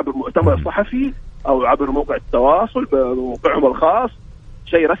رسمية عبر مؤتمر صحفي أو عبر موقع التواصل بموقعهم الخاص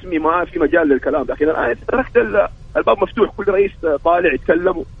شيء رسمي ما في مجال للكلام. لكن الآن تركت الباب مفتوح كل رئيس طالع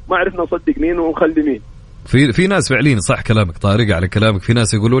يتكلم ما عرفنا نصدق مين ونخلي مين. في ناس فعليا صح كلامك طارق على كلامك. في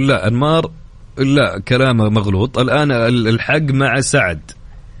ناس يقولون لا أنمار لا كلامه مغلوط. الآن الحق مع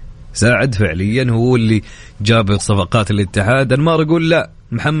سعد فعليا هو اللي جاب صفقات الاتحاد. أنمار يقول لا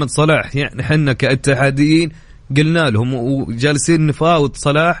محمد صلاح يعني حنا كاتحاديين قلنا لهم وجالسين نفاوض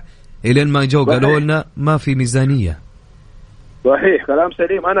صلاح إلين ما جو قالوا لنا ما في ميزانية. صحيح كلام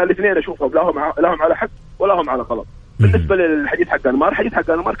سليم. أنا الاثنين أشوفهم لهم على حق ولا هم على غلط. بالنسبة للحديث حق أنمار الحديث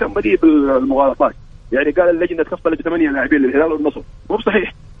حق أنمار كان بديء بالمغالطات. يعني قال اللجنة تكفل ب8 لاعبين للهلال والنصر مو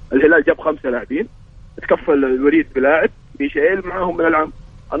بصحيح. الهلال جاب 5 لاعبين تكفل الوليد بلاعب ميشيل معهم من العام.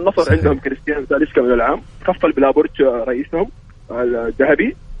 النصر صحيح. عندهم كريستيان ساليسكا من العام تكفل بلابورت رئيسهم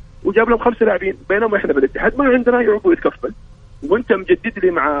الذهبي وجاب لهم 5 لاعبين. بينما احنا بالاتحاد ما عندنا يعقوب يتكفل وانت مجدد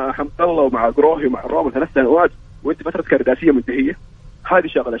لي مع حمد الله ومع قروهي ومع روما 3 سنوات وانت فترة كرداسية منتهية. هذه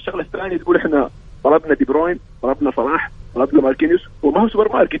الشغلة الثانية تقول احنا طلبنا دي بروين طلبنا صلاح طلبنا ماركينيوس وما هو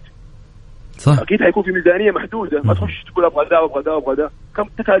سوبر ماركت. صح. اكيد هيكون في ميزانية محدودة. ما تخش تقول ابغى ده كم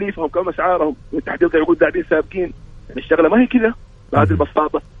تكاليفهم كم اسعارهم وانت حتلقى يقول لاعبين سابقين. يعني الشغلة ما هي كذا بهذه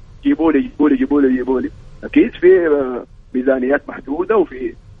البساطة. جيبوا لي اكيد في ميزانيات محدودة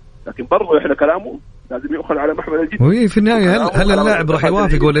وفي لكن برضو احنا كلامه لازم يؤخذ على محمل الجد. وهي في النهاية هل اللاعب راح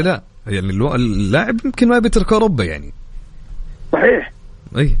يوافق ولا لا؟ يعني اللاعب يمكن ما بيترك أوروبا يعني. صحيح.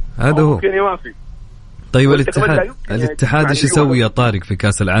 أي هذا هو. ممكن يوافق. طيب الاتحاد ايش يسوي يا طارق في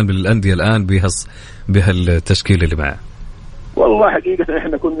كأس العالم للأندية الآن بهالتشكيل اللي معه؟ والله حقيقة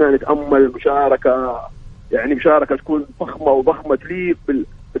احنا كنا نتأمل مشاركة يعني مشاركة تكون ضخمة تليق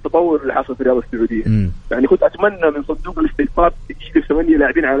بالتطور اللي حصل في الرياضة السعودية. يعني كنت أتمنى من صندوق الاستثمار يجيب 8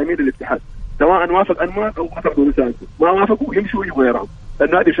 لاعبين عالميين للاتحاد سواء وافق أنمار أو وافق دونسانكو. ما وافقوا يمشوا ويجوا غيرهم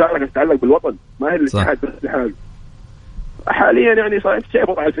لأن هذه مشاركة تتعلق بالوطن ما هي الاتحاد بس لحاله. حاليا يعني صار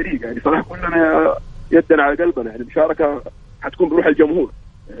شيء وضع الفريق يعني صراحة كلنا يدنا على قلبنا. يعني المشاركة حتكون بروح الجمهور.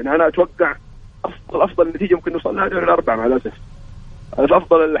 يعني أنا أتوقع أفضل نتيجة ممكن نوصل لها دوري الأربعة مع الأسف. هذا في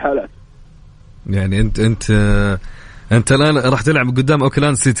أفضل الحالات. يعني أنت الآن راح تلعب قدام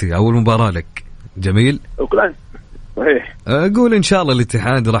أوكلاند سيتي أول مباراة لك. جميل. أوكلاند صحيح. أقول إن شاء الله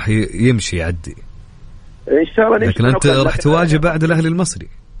الاتحاد راح يمشي يعدي إن شاء الله. لكن أنت راح تواجه بعد الأهلي المصري.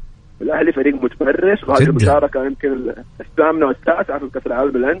 الأهلي فريق متمرس وهذه المشاركة يمكن الثامنة والتاسعة في كأس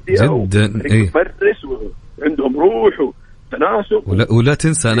العالم للأندية جدا. فريق متمرس وعندهم روح وتناسق. ولا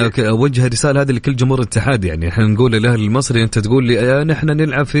تنسى أنا أوجه رسالة هذه لكل جمهور الاتحاد. يعني إحنا نقول الأهلي المصري أنت تقول لي نحن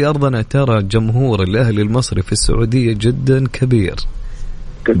نلعب في أرضنا. ترى جمهور الأهلي المصري في السعودية جدا كبير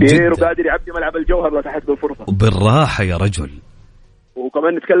جداً. وقادر يعبي ملعب الجوهر لو تحت له فرصة بالراحة يا رجل.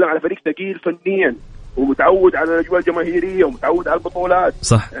 وكمان نتكلم على فريق ثقيل فنيا ومتعود على الاجواء الجماهيريه ومتعود على البطولات.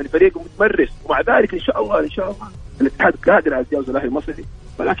 صح. يعني فريق متمرس، ومع ذلك ان شاء الله الاتحاد قادر على التجاوز الاهلي المصري،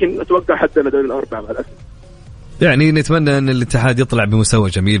 ولكن اتوقع حتى دوري الاربعه مع الاسف. يعني نتمنى ان الاتحاد يطلع بمستوى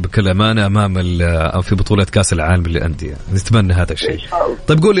جميل بكل امانه امام في بطوله كاس العالم للانديه، نتمنى هذا الشيء.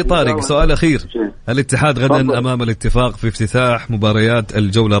 طيب قول لي طارق، سؤال اخير، الاتحاد غدا امام الاتفاق في افتتاح مباريات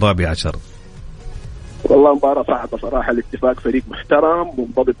الجوله 14. والله مباراة صعبة صراحة. الاتفاق فريق محترم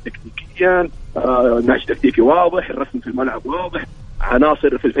منضبط تكتيكيا، نهج تكتيكي واضح، الرسم في الملعب واضح،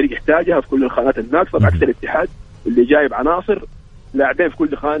 عناصر في الفريق يحتاجها في كل الخانات الناقصة، بعكس الاتحاد اللي جايب عناصر لاعبين في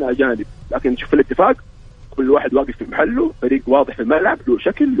كل خانة أجانب. لكن شوف الاتفاق كل واحد واقف في محله، فريق واضح في الملعب، له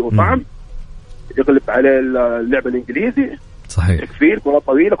شكل له طعم، يغلب عليه اللعب الإنجليزي. صحيح. تكفير، كرات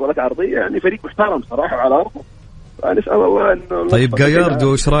طويلة، كرات عرضية، يعني فريق محترم صراحة على أرضه. نسأل الله أنه. طيب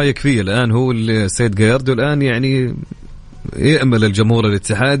جاياردو ايش رايك فيه الآن؟ هو السيد جاياردو الآن يعني يأمل الجمهور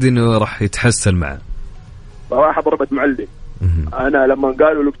الاتحادي انه راح يتحسن معه. صراحة ضربة معلم. أنا لما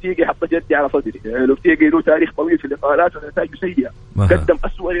قالوا لوبتيجي حطيت يدي على صدري، يعني لوبتيجي له تاريخ طويل في الإقالات ونتائجه سيئة، قدم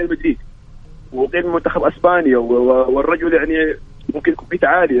أسوأ ريال مدريد وقيم منتخب أسبانيا، والرجل يعني ممكن يكون بيت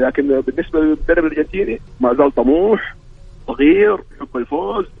عالي، لكن بالنسبة للمدرب الأرجنتيني ما زال طموح صغير، يحب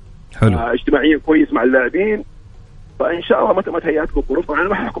الفوز، اجتماعيا كويس مع اللاعبين. فإن شاء الله متى هيأتكم ظروف. أنا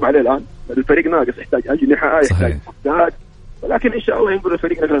ما حكم عليه الآن، الفريق ناقص، يحتاج أجنحة، يحتاج صفقات، ولكن إن شاء الله ينقل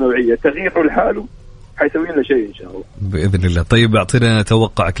الفريق نقلة نوعية، تغييره لحاله حيسوي لنا شيء إن شاء الله بإذن الله. طيب أعطينا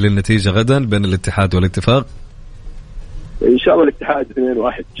توقعك للنتيجة غدا بين الاتحاد والاتفاق. إن شاء الله الاتحاد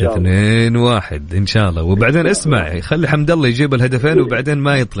 2-1 إن شاء الله. 2-1 إن شاء الله. وبعدين اسمع، خلي حمد الله يجيب الهدفين وبعدين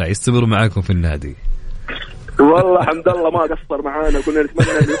ما يطلع يستمر معاكم في النادي. والله حمد الله ما قصر معانا، كنا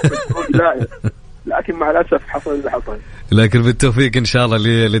نتمنى أن يخرج لكن مع الأسف حصل اللي حصل. لكن بالتوفيق إن شاء الله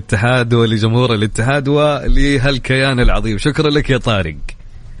للاتحاد ولجمهور الاتحاد ولهالكيان العظيم. شكرا لك يا طارق.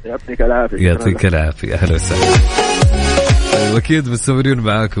 يعطيك العافية. يعطيك العافية. أهلا وسهلا. أكيد مستمرين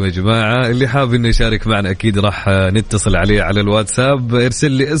معاكم يا جماعة، اللي حاب إنه يشارك معنا أكيد راح نتصل عليه على الواتساب،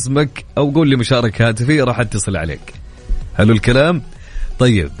 ارسل لي اسمك أو قول لي مشاركة هاتفية راح اتصل عليك. حلو الكلام؟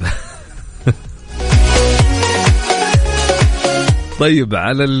 طيب. طيب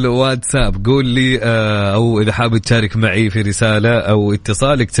على الواتساب قول لي أو إذا حاب تشارك معي في رسالة أو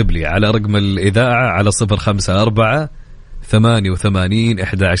اتصال اكتب لي على رقم الإذاعة على 054 88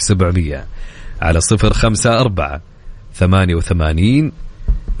 11700 على 054 88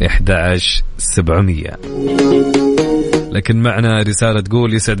 11700. لكن معنا رسالة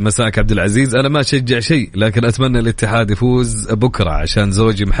تقول يسعد مساك عبد العزيز، أنا ما أشجع شيء لكن أتمنى الاتحاد يفوز بكرة عشان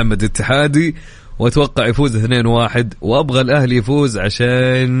زوجي محمد اتحادي، وأتوقع يفوز 2-1، وأبغى الأهلي يفوز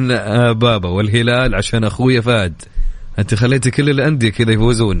عشان بابا، والهلال عشان أخويا فهد. أنت خليتي كل الأندية كذا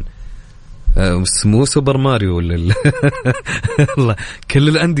يفوزون، مو سوبر ماريو ولا الله، كل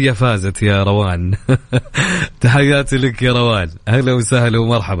الأندية فازت يا روان. تحياتي لك يا روان، أهلا وسهلا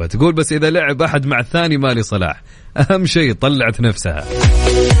ومرحبا. تقول بس إذا لعب أحد مع الثاني مالي صلاح، أهم شيء طلعت نفسها.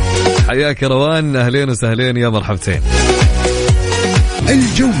 حياك يا روان، أهلين وسهلين يا مرحبتين.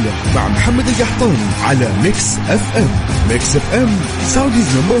 الجولة مع محمد القحطاني على ميكس اف ام. ميكس اف ام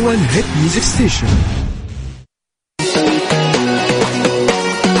سعوديز نمبر 1 هيت ميوزك ستيشن.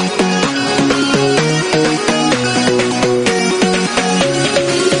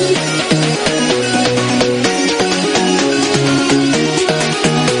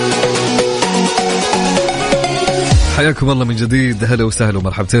 حياكم الله من جديد، هلا وسهلا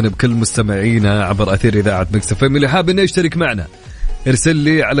ومرحبتين بكل مستمعينا عبر أثير إذاعة ميكس اف ام. اللي حاب إنه يشترك معنا ارسل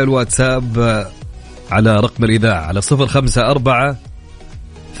لي على الواتساب على رقم الإذاعة على 054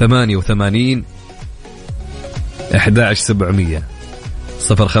 88 11700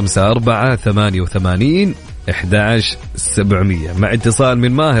 054 88 11700. مع اتصال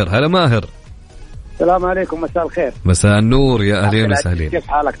من ماهر. هلا ماهر. السلام عليكم، مساء الخير. مساء النور، يا أهلين وسهلين. كيف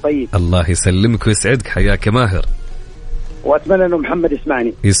حالك؟ طيب الله يسلمك ويسعدك، حياك ماهر. وأتمنى أنه محمد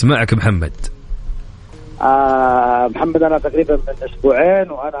يسمعني. يسمعك محمد. محمد أنا تقريبا من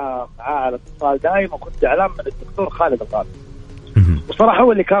أسبوعين وأنا معاه على اتصال دائم، وكنت زعلان من الدكتور خالد الغامدي. وصراحة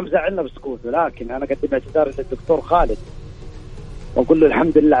هو اللي كان زعلنا بسكوته، لكن أنا قدم اعتذار للدكتور خالد وأقول له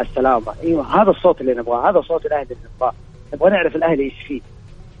الحمد لله على السلامة. أيوة، هذا الصوت اللي نبغاه، هذا صوت الأهلي اللي نبغاه، نبغى نعرف الأهلي إيش فيه.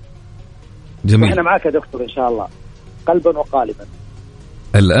 جميل. وإحنا معك يا دكتور إن شاء الله قلبا وقالبا.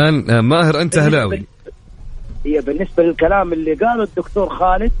 الآن ماهر أنت هلاوي. هي بالنسبة للكلام اللي قاله الدكتور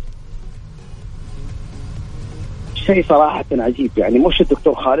خالد شيء صراحة عجيب، يعني مش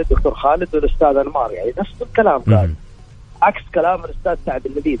الدكتور خالد والأستاذ أنمار يعني نفس الكلام قال، عكس كلام الأستاذ سعد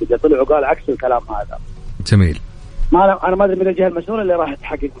اللبيب اللي طلع وقال عكس الكلام هذا. جميل. أنا ما أدري من الجهة المسؤولة اللي راح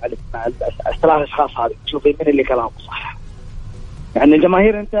تحقق مع الثلاث أشخاص هذه، تشوفين من اللي كلامه صح. يعني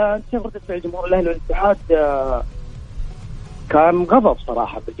الجماهير انت شوف ردة فعل جمهور الاهلي والاتحاد كان غضب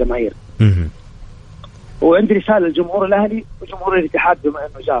صراحه بالجماهير. وعندي رساله للجمهور الاهلي وجمهور الاتحاد بما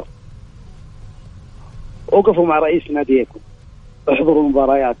انه جار، وقفوا مع رئيس ناديكم، احضروا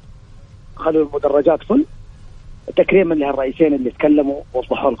المباريات، خلوا المدرجات فل، تكريما لهالرئيسين اللي تكلموا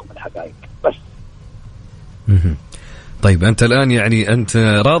ووضحوا لكم الحقائق بس. طيب أنت الآن يعني أنت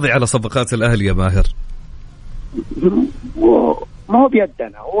راضي على صفقات الأهلي يا ماهر؟ ما هو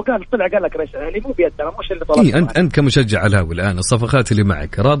بيدنا، هو طلع قال لك رئيس الأهلي مو بيدنا، مش اللي طلب. أنت كمشجع أهلاوي الآن الصفقات اللي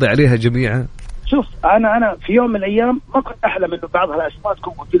معك راضي عليها جميعا؟ شوف أنا في يوم من الأيام ما كنت أحلم إنه بعض هالأسماء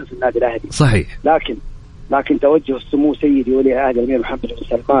تكون موجودة في النادي الأهلي. صحيح. لكن توجه السمو سيدي ولي العهد الأمير محمد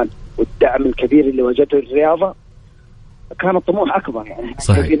بن سلمان والدعم الكبير اللي وجدته للرياضة كان الطموح أكبر. يعني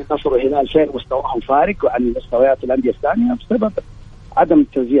شايفين النصر والهلال فين مستواهم فارق عن مستويات الأندية الثانية بسبب عدم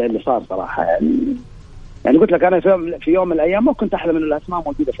التوزيع اللي صار صراحة. يعني قلت لك أنا في يوم من الأيام ما كنت أحلم إنه الأسماء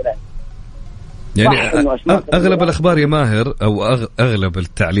موجودة في الأهلي. يعني أغلب الأخبار يا ماهر أو أغلب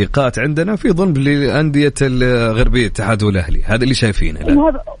التعليقات عندنا في ضمن لأندية الغربية الاتحاد والأهلي، هذا اللي شايفينه.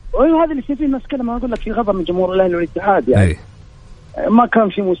 هذا اللي شايفين الناس كلها. ما أقول لك في غضب من جمهور الأهلي والاتحاد يعني. ما كان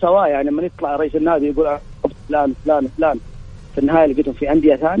في مساواة. يعني لما يطلع رئيس النادي يقول فلان فلان فلان، في النهاية لقيتهم في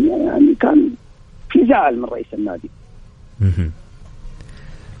أندية ثانية، يعني كان في زعل من رئيس النادي.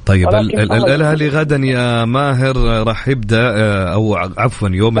 طيب الأهلي غدا يا ماهر راح يبدأ أو عفوا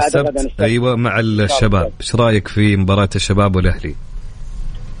يوم السبت أيوة مع الشباب. إيش رأيك في مباراة الشباب والأهلي؟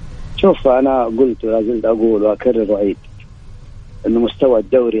 شوف أنا قلت ولازلت أقول وأكرر وأعيد إنه مستوى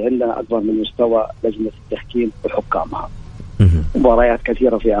الدوري عندنا أكبر من مستوى لجنة التحكيم وحكامها. مباريات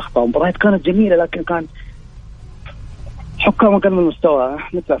كثيرة فيها أخطاء، مباريات كانت جميلة لكن كان حكام أقل من مستوى.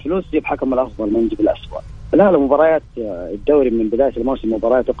 ندفع فلوس نجيب حكم الأفضل ما نجيب الأسوأ. لا مباريات الدوري من بداية الموسم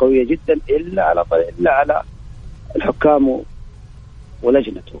مباريات قوية جدا إلا على الحكام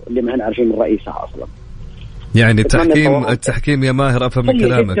ولجنته اللي ما هن عارفين رئيسها أصلا. يعني التحكيم يا ماهر أفهم من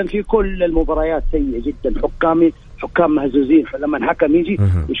كلامك جدا في كل المباريات سيء جدا. حكام مهزوزين. لما الحكم يجي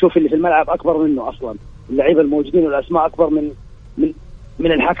يشوف اللي في الملعب أكبر منه أصلا، اللعيبة الموجودين والأسماء أكبر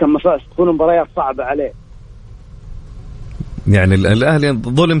من الحكم، مفاس تكون مباريات صعبة عليه. يعني الأهلي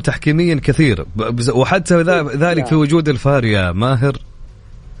ظلم تحكيميا كثير، وحتى ذلك في وجود الفار يا ماهر.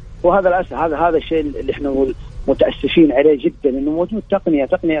 وهذا الأسف، هذا الشيء اللي احنا متأسفين عليه جدا، إنه موجود تقنية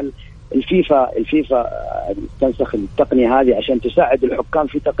الفيفا تنسخ التقنية هذه عشان تساعد الحكام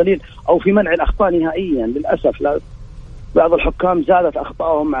في تقليل أو في منع الأخطاء نهائيا. للأسف بعض الحكام زادت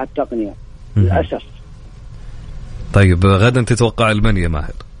أخطائهم مع التقنية للأسف. طيب غدا تتوقع المن يا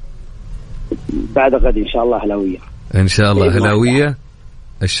ماهر؟ بعد غد إن شاء الله هلاوية. إن شاء الله هلاوية.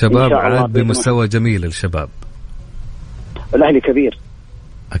 الشباب عاد بمستوى جميل. الشباب الأهلي كبير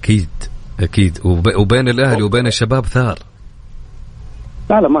أكيد وبين الأهلي وبين الشباب ثار.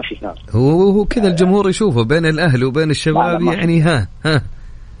 لا ما في ثار. هو كذا الجمهور يشوفه بين الأهلي وبين الشباب. يعني ها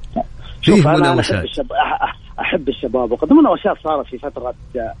شوف أنا أحب الشباب، وقد مناوشات صارت في فترة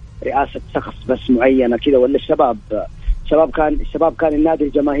رئاسة شخص بس معينة كذا، ولا الشباب كان النادي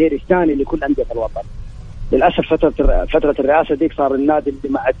الجماهيري الثاني لكل أندية الوطن. للأسف فترة الرئاسة ديك صار النادي اللي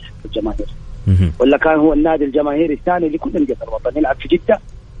ما عاد الجماهير، ولا كان هو النادي الجماهيري الثاني لكل أندية الوطن. يلعب في جدة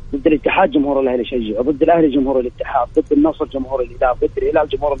ضد الاتحاد جمهور الأهلي يشجع، ضد الأهلي جمهور الاتحاد، ضد النصر جمهور الهلال، ضد الهلال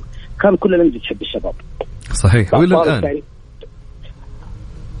جمهور. كان كل الأندية تحب الشباب. صحيح. وإلى الآن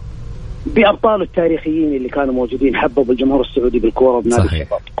بأبطال التاريخيين اللي كانوا موجودين حبوا الجمهور السعودي بالكورة بنادي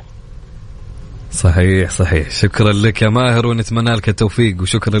الشباب. صحيح. شكرا لك يا ماهر ونتمنى لك التوفيق،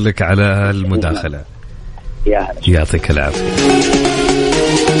 وشكرا لك على المداخلة. يعطيك العافية.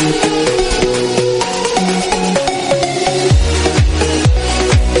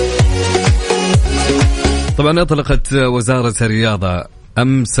 طبعا أطلقت وزارة الرياضة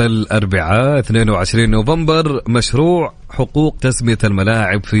أمس الأربعاء 22 نوفمبر مشروع حقوق تسمية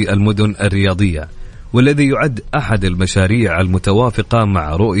الملاعب في المدن الرياضية، والذي يعد أحد المشاريع المتوافقة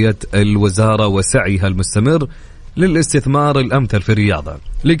مع رؤية الوزارة وسعيها المستمر للاستثمار الأمثل في الرياضة،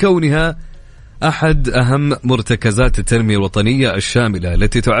 لكونها أحد أهم مرتكزات التنمية الوطنية الشاملة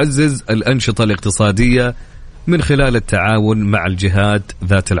التي تعزز الأنشطة الاقتصادية من خلال التعاون مع الجهات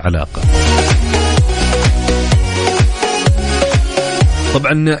ذات العلاقة.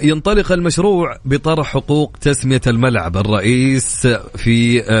 طبعا ينطلق المشروع بطرح حقوق تسمية الملعب الرئيس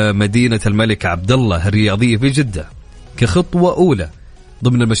في مدينة الملك عبدالله الرياضية في جدة كخطوة أولى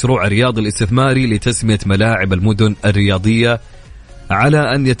ضمن المشروع الرياضي الاستثماري لتسمية ملاعب المدن الرياضية،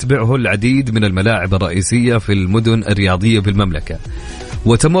 على أن يتبعه العديد من الملاعب الرئيسية في المدن الرياضية بالمملكة.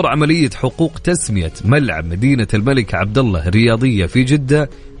 وتمر عملية حقوق تسمية ملعب مدينة الملك عبدالله الرياضية في جدة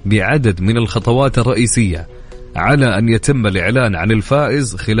بعدد من الخطوات الرئيسية على أن يتم الإعلان عن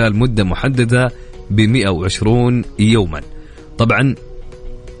الفائز خلال مدة محددة ب120 يوما. طبعا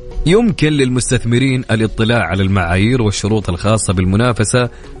يمكن للمستثمرين الاطلاع على المعايير والشروط الخاصة بالمنافسة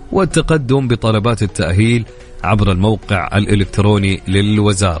والتقدم بطلبات التأهيل عبر الموقع الإلكتروني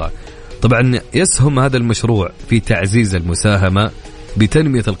للوزارة. طبعا يسهم هذا المشروع في تعزيز المساهمة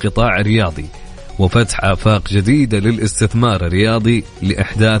بتنمية القطاع الرياضي وفتح آفاق جديدة للاستثمار الرياضي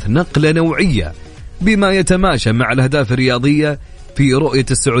لإحداث نقلة نوعية بما يتماشى مع الأهداف الرياضية في رؤية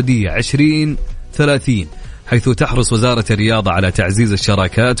السعودية 2030، حيث تحرص وزارة الرياضة على تعزيز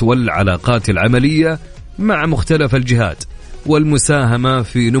الشراكات والعلاقات العملية مع مختلف الجهات والمساهمة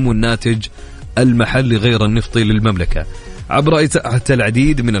في نمو الناتج المحلي غير النفطي للمملكة عبر إتاحة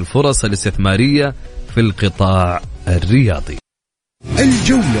العديد من الفرص الاستثمارية في القطاع الرياضي.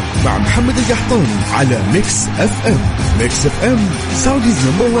 الجولة مع محمد القحطاني على ميكس اف ام. ميكس اف ام سعوديز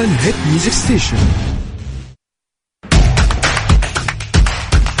نمبر 1 هيت ميوزك ستيشن.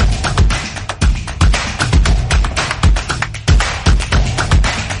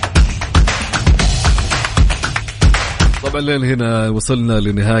 طبعا هنا وصلنا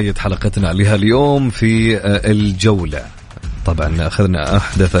لنهاية حلقتنا لها اليوم في الجولة. طبعا أخذنا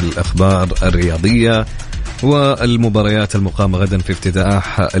أحدث الأخبار الرياضية والمباريات المقامة غدا في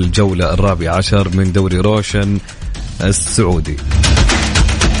افتتاح الجولة 14 من دوري روشن السعودي.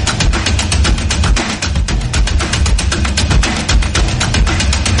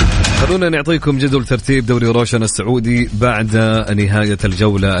 خلونا نعطيكم جدول ترتيب دوري روشن السعودي بعد نهاية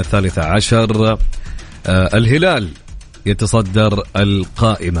الجولة 13. الهلال يتصدر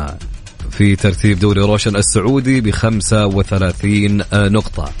القائمة في ترتيب دوري روشن السعودي ب35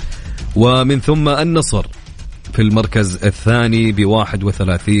 نقطة، ومن ثم النصر في المركز الثاني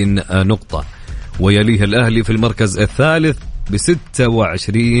ب31 نقطة، ويليه الأهلي في المركز الثالث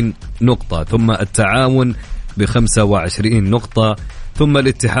ب26 نقطة، ثم التعاون ب25 نقطة، ثم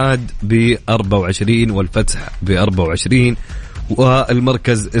الاتحاد ب24 والفتح ب24،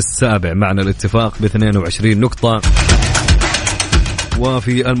 والمركز السابع معنا الاتفاق ب22 نقطة،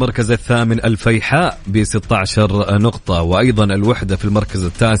 وفي المركز الثامن الفيحاء ب16 نقطة، وأيضا الوحدة في المركز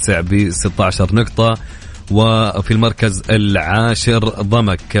التاسع ب16 نقطة، وفي المركز العاشر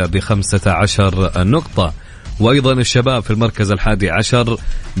ضمك ب15 نقطة، وأيضا الشباب في المركز ال11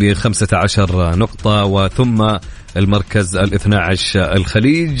 ب15 نقطة، وثم المركز ال12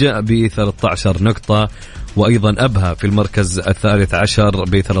 الخليج ب13 نقطة، وأيضا أبها في المركز ال13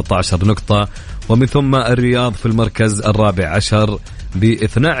 ب13 نقطة، ومن ثم الرياض في المركز ال14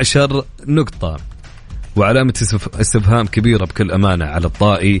 ب12 نقطة. وعلامة استفهام كبيرة بكل أمانة على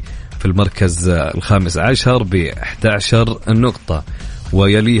الطائي في المركز ال15 ب11 نقطة،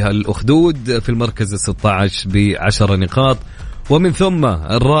 ويليها الأخدود في المركز ال16 ب10 نقاط، ومن ثم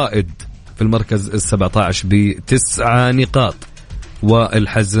الرائد في المركز ال17 ب9 نقاط،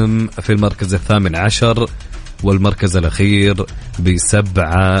 والحزم في المركز ال18 والمركز الأخير ب7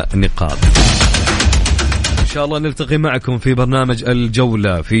 نقاط. إن شاء الله نلتقي معكم في برنامج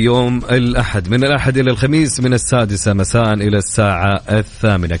الجولة في يوم الأحد، من الأحد إلى الخميس من 6 مساء إلى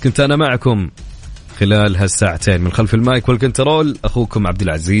 8. كنت أنا معكم خلال هالساعتين من خلف المايك والكنترول أخوكم عبد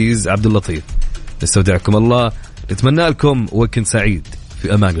العزيز عبد اللطيف. نستودعكم الله، نتمنى لكم ويكند سعيد،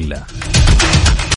 في أمان الله.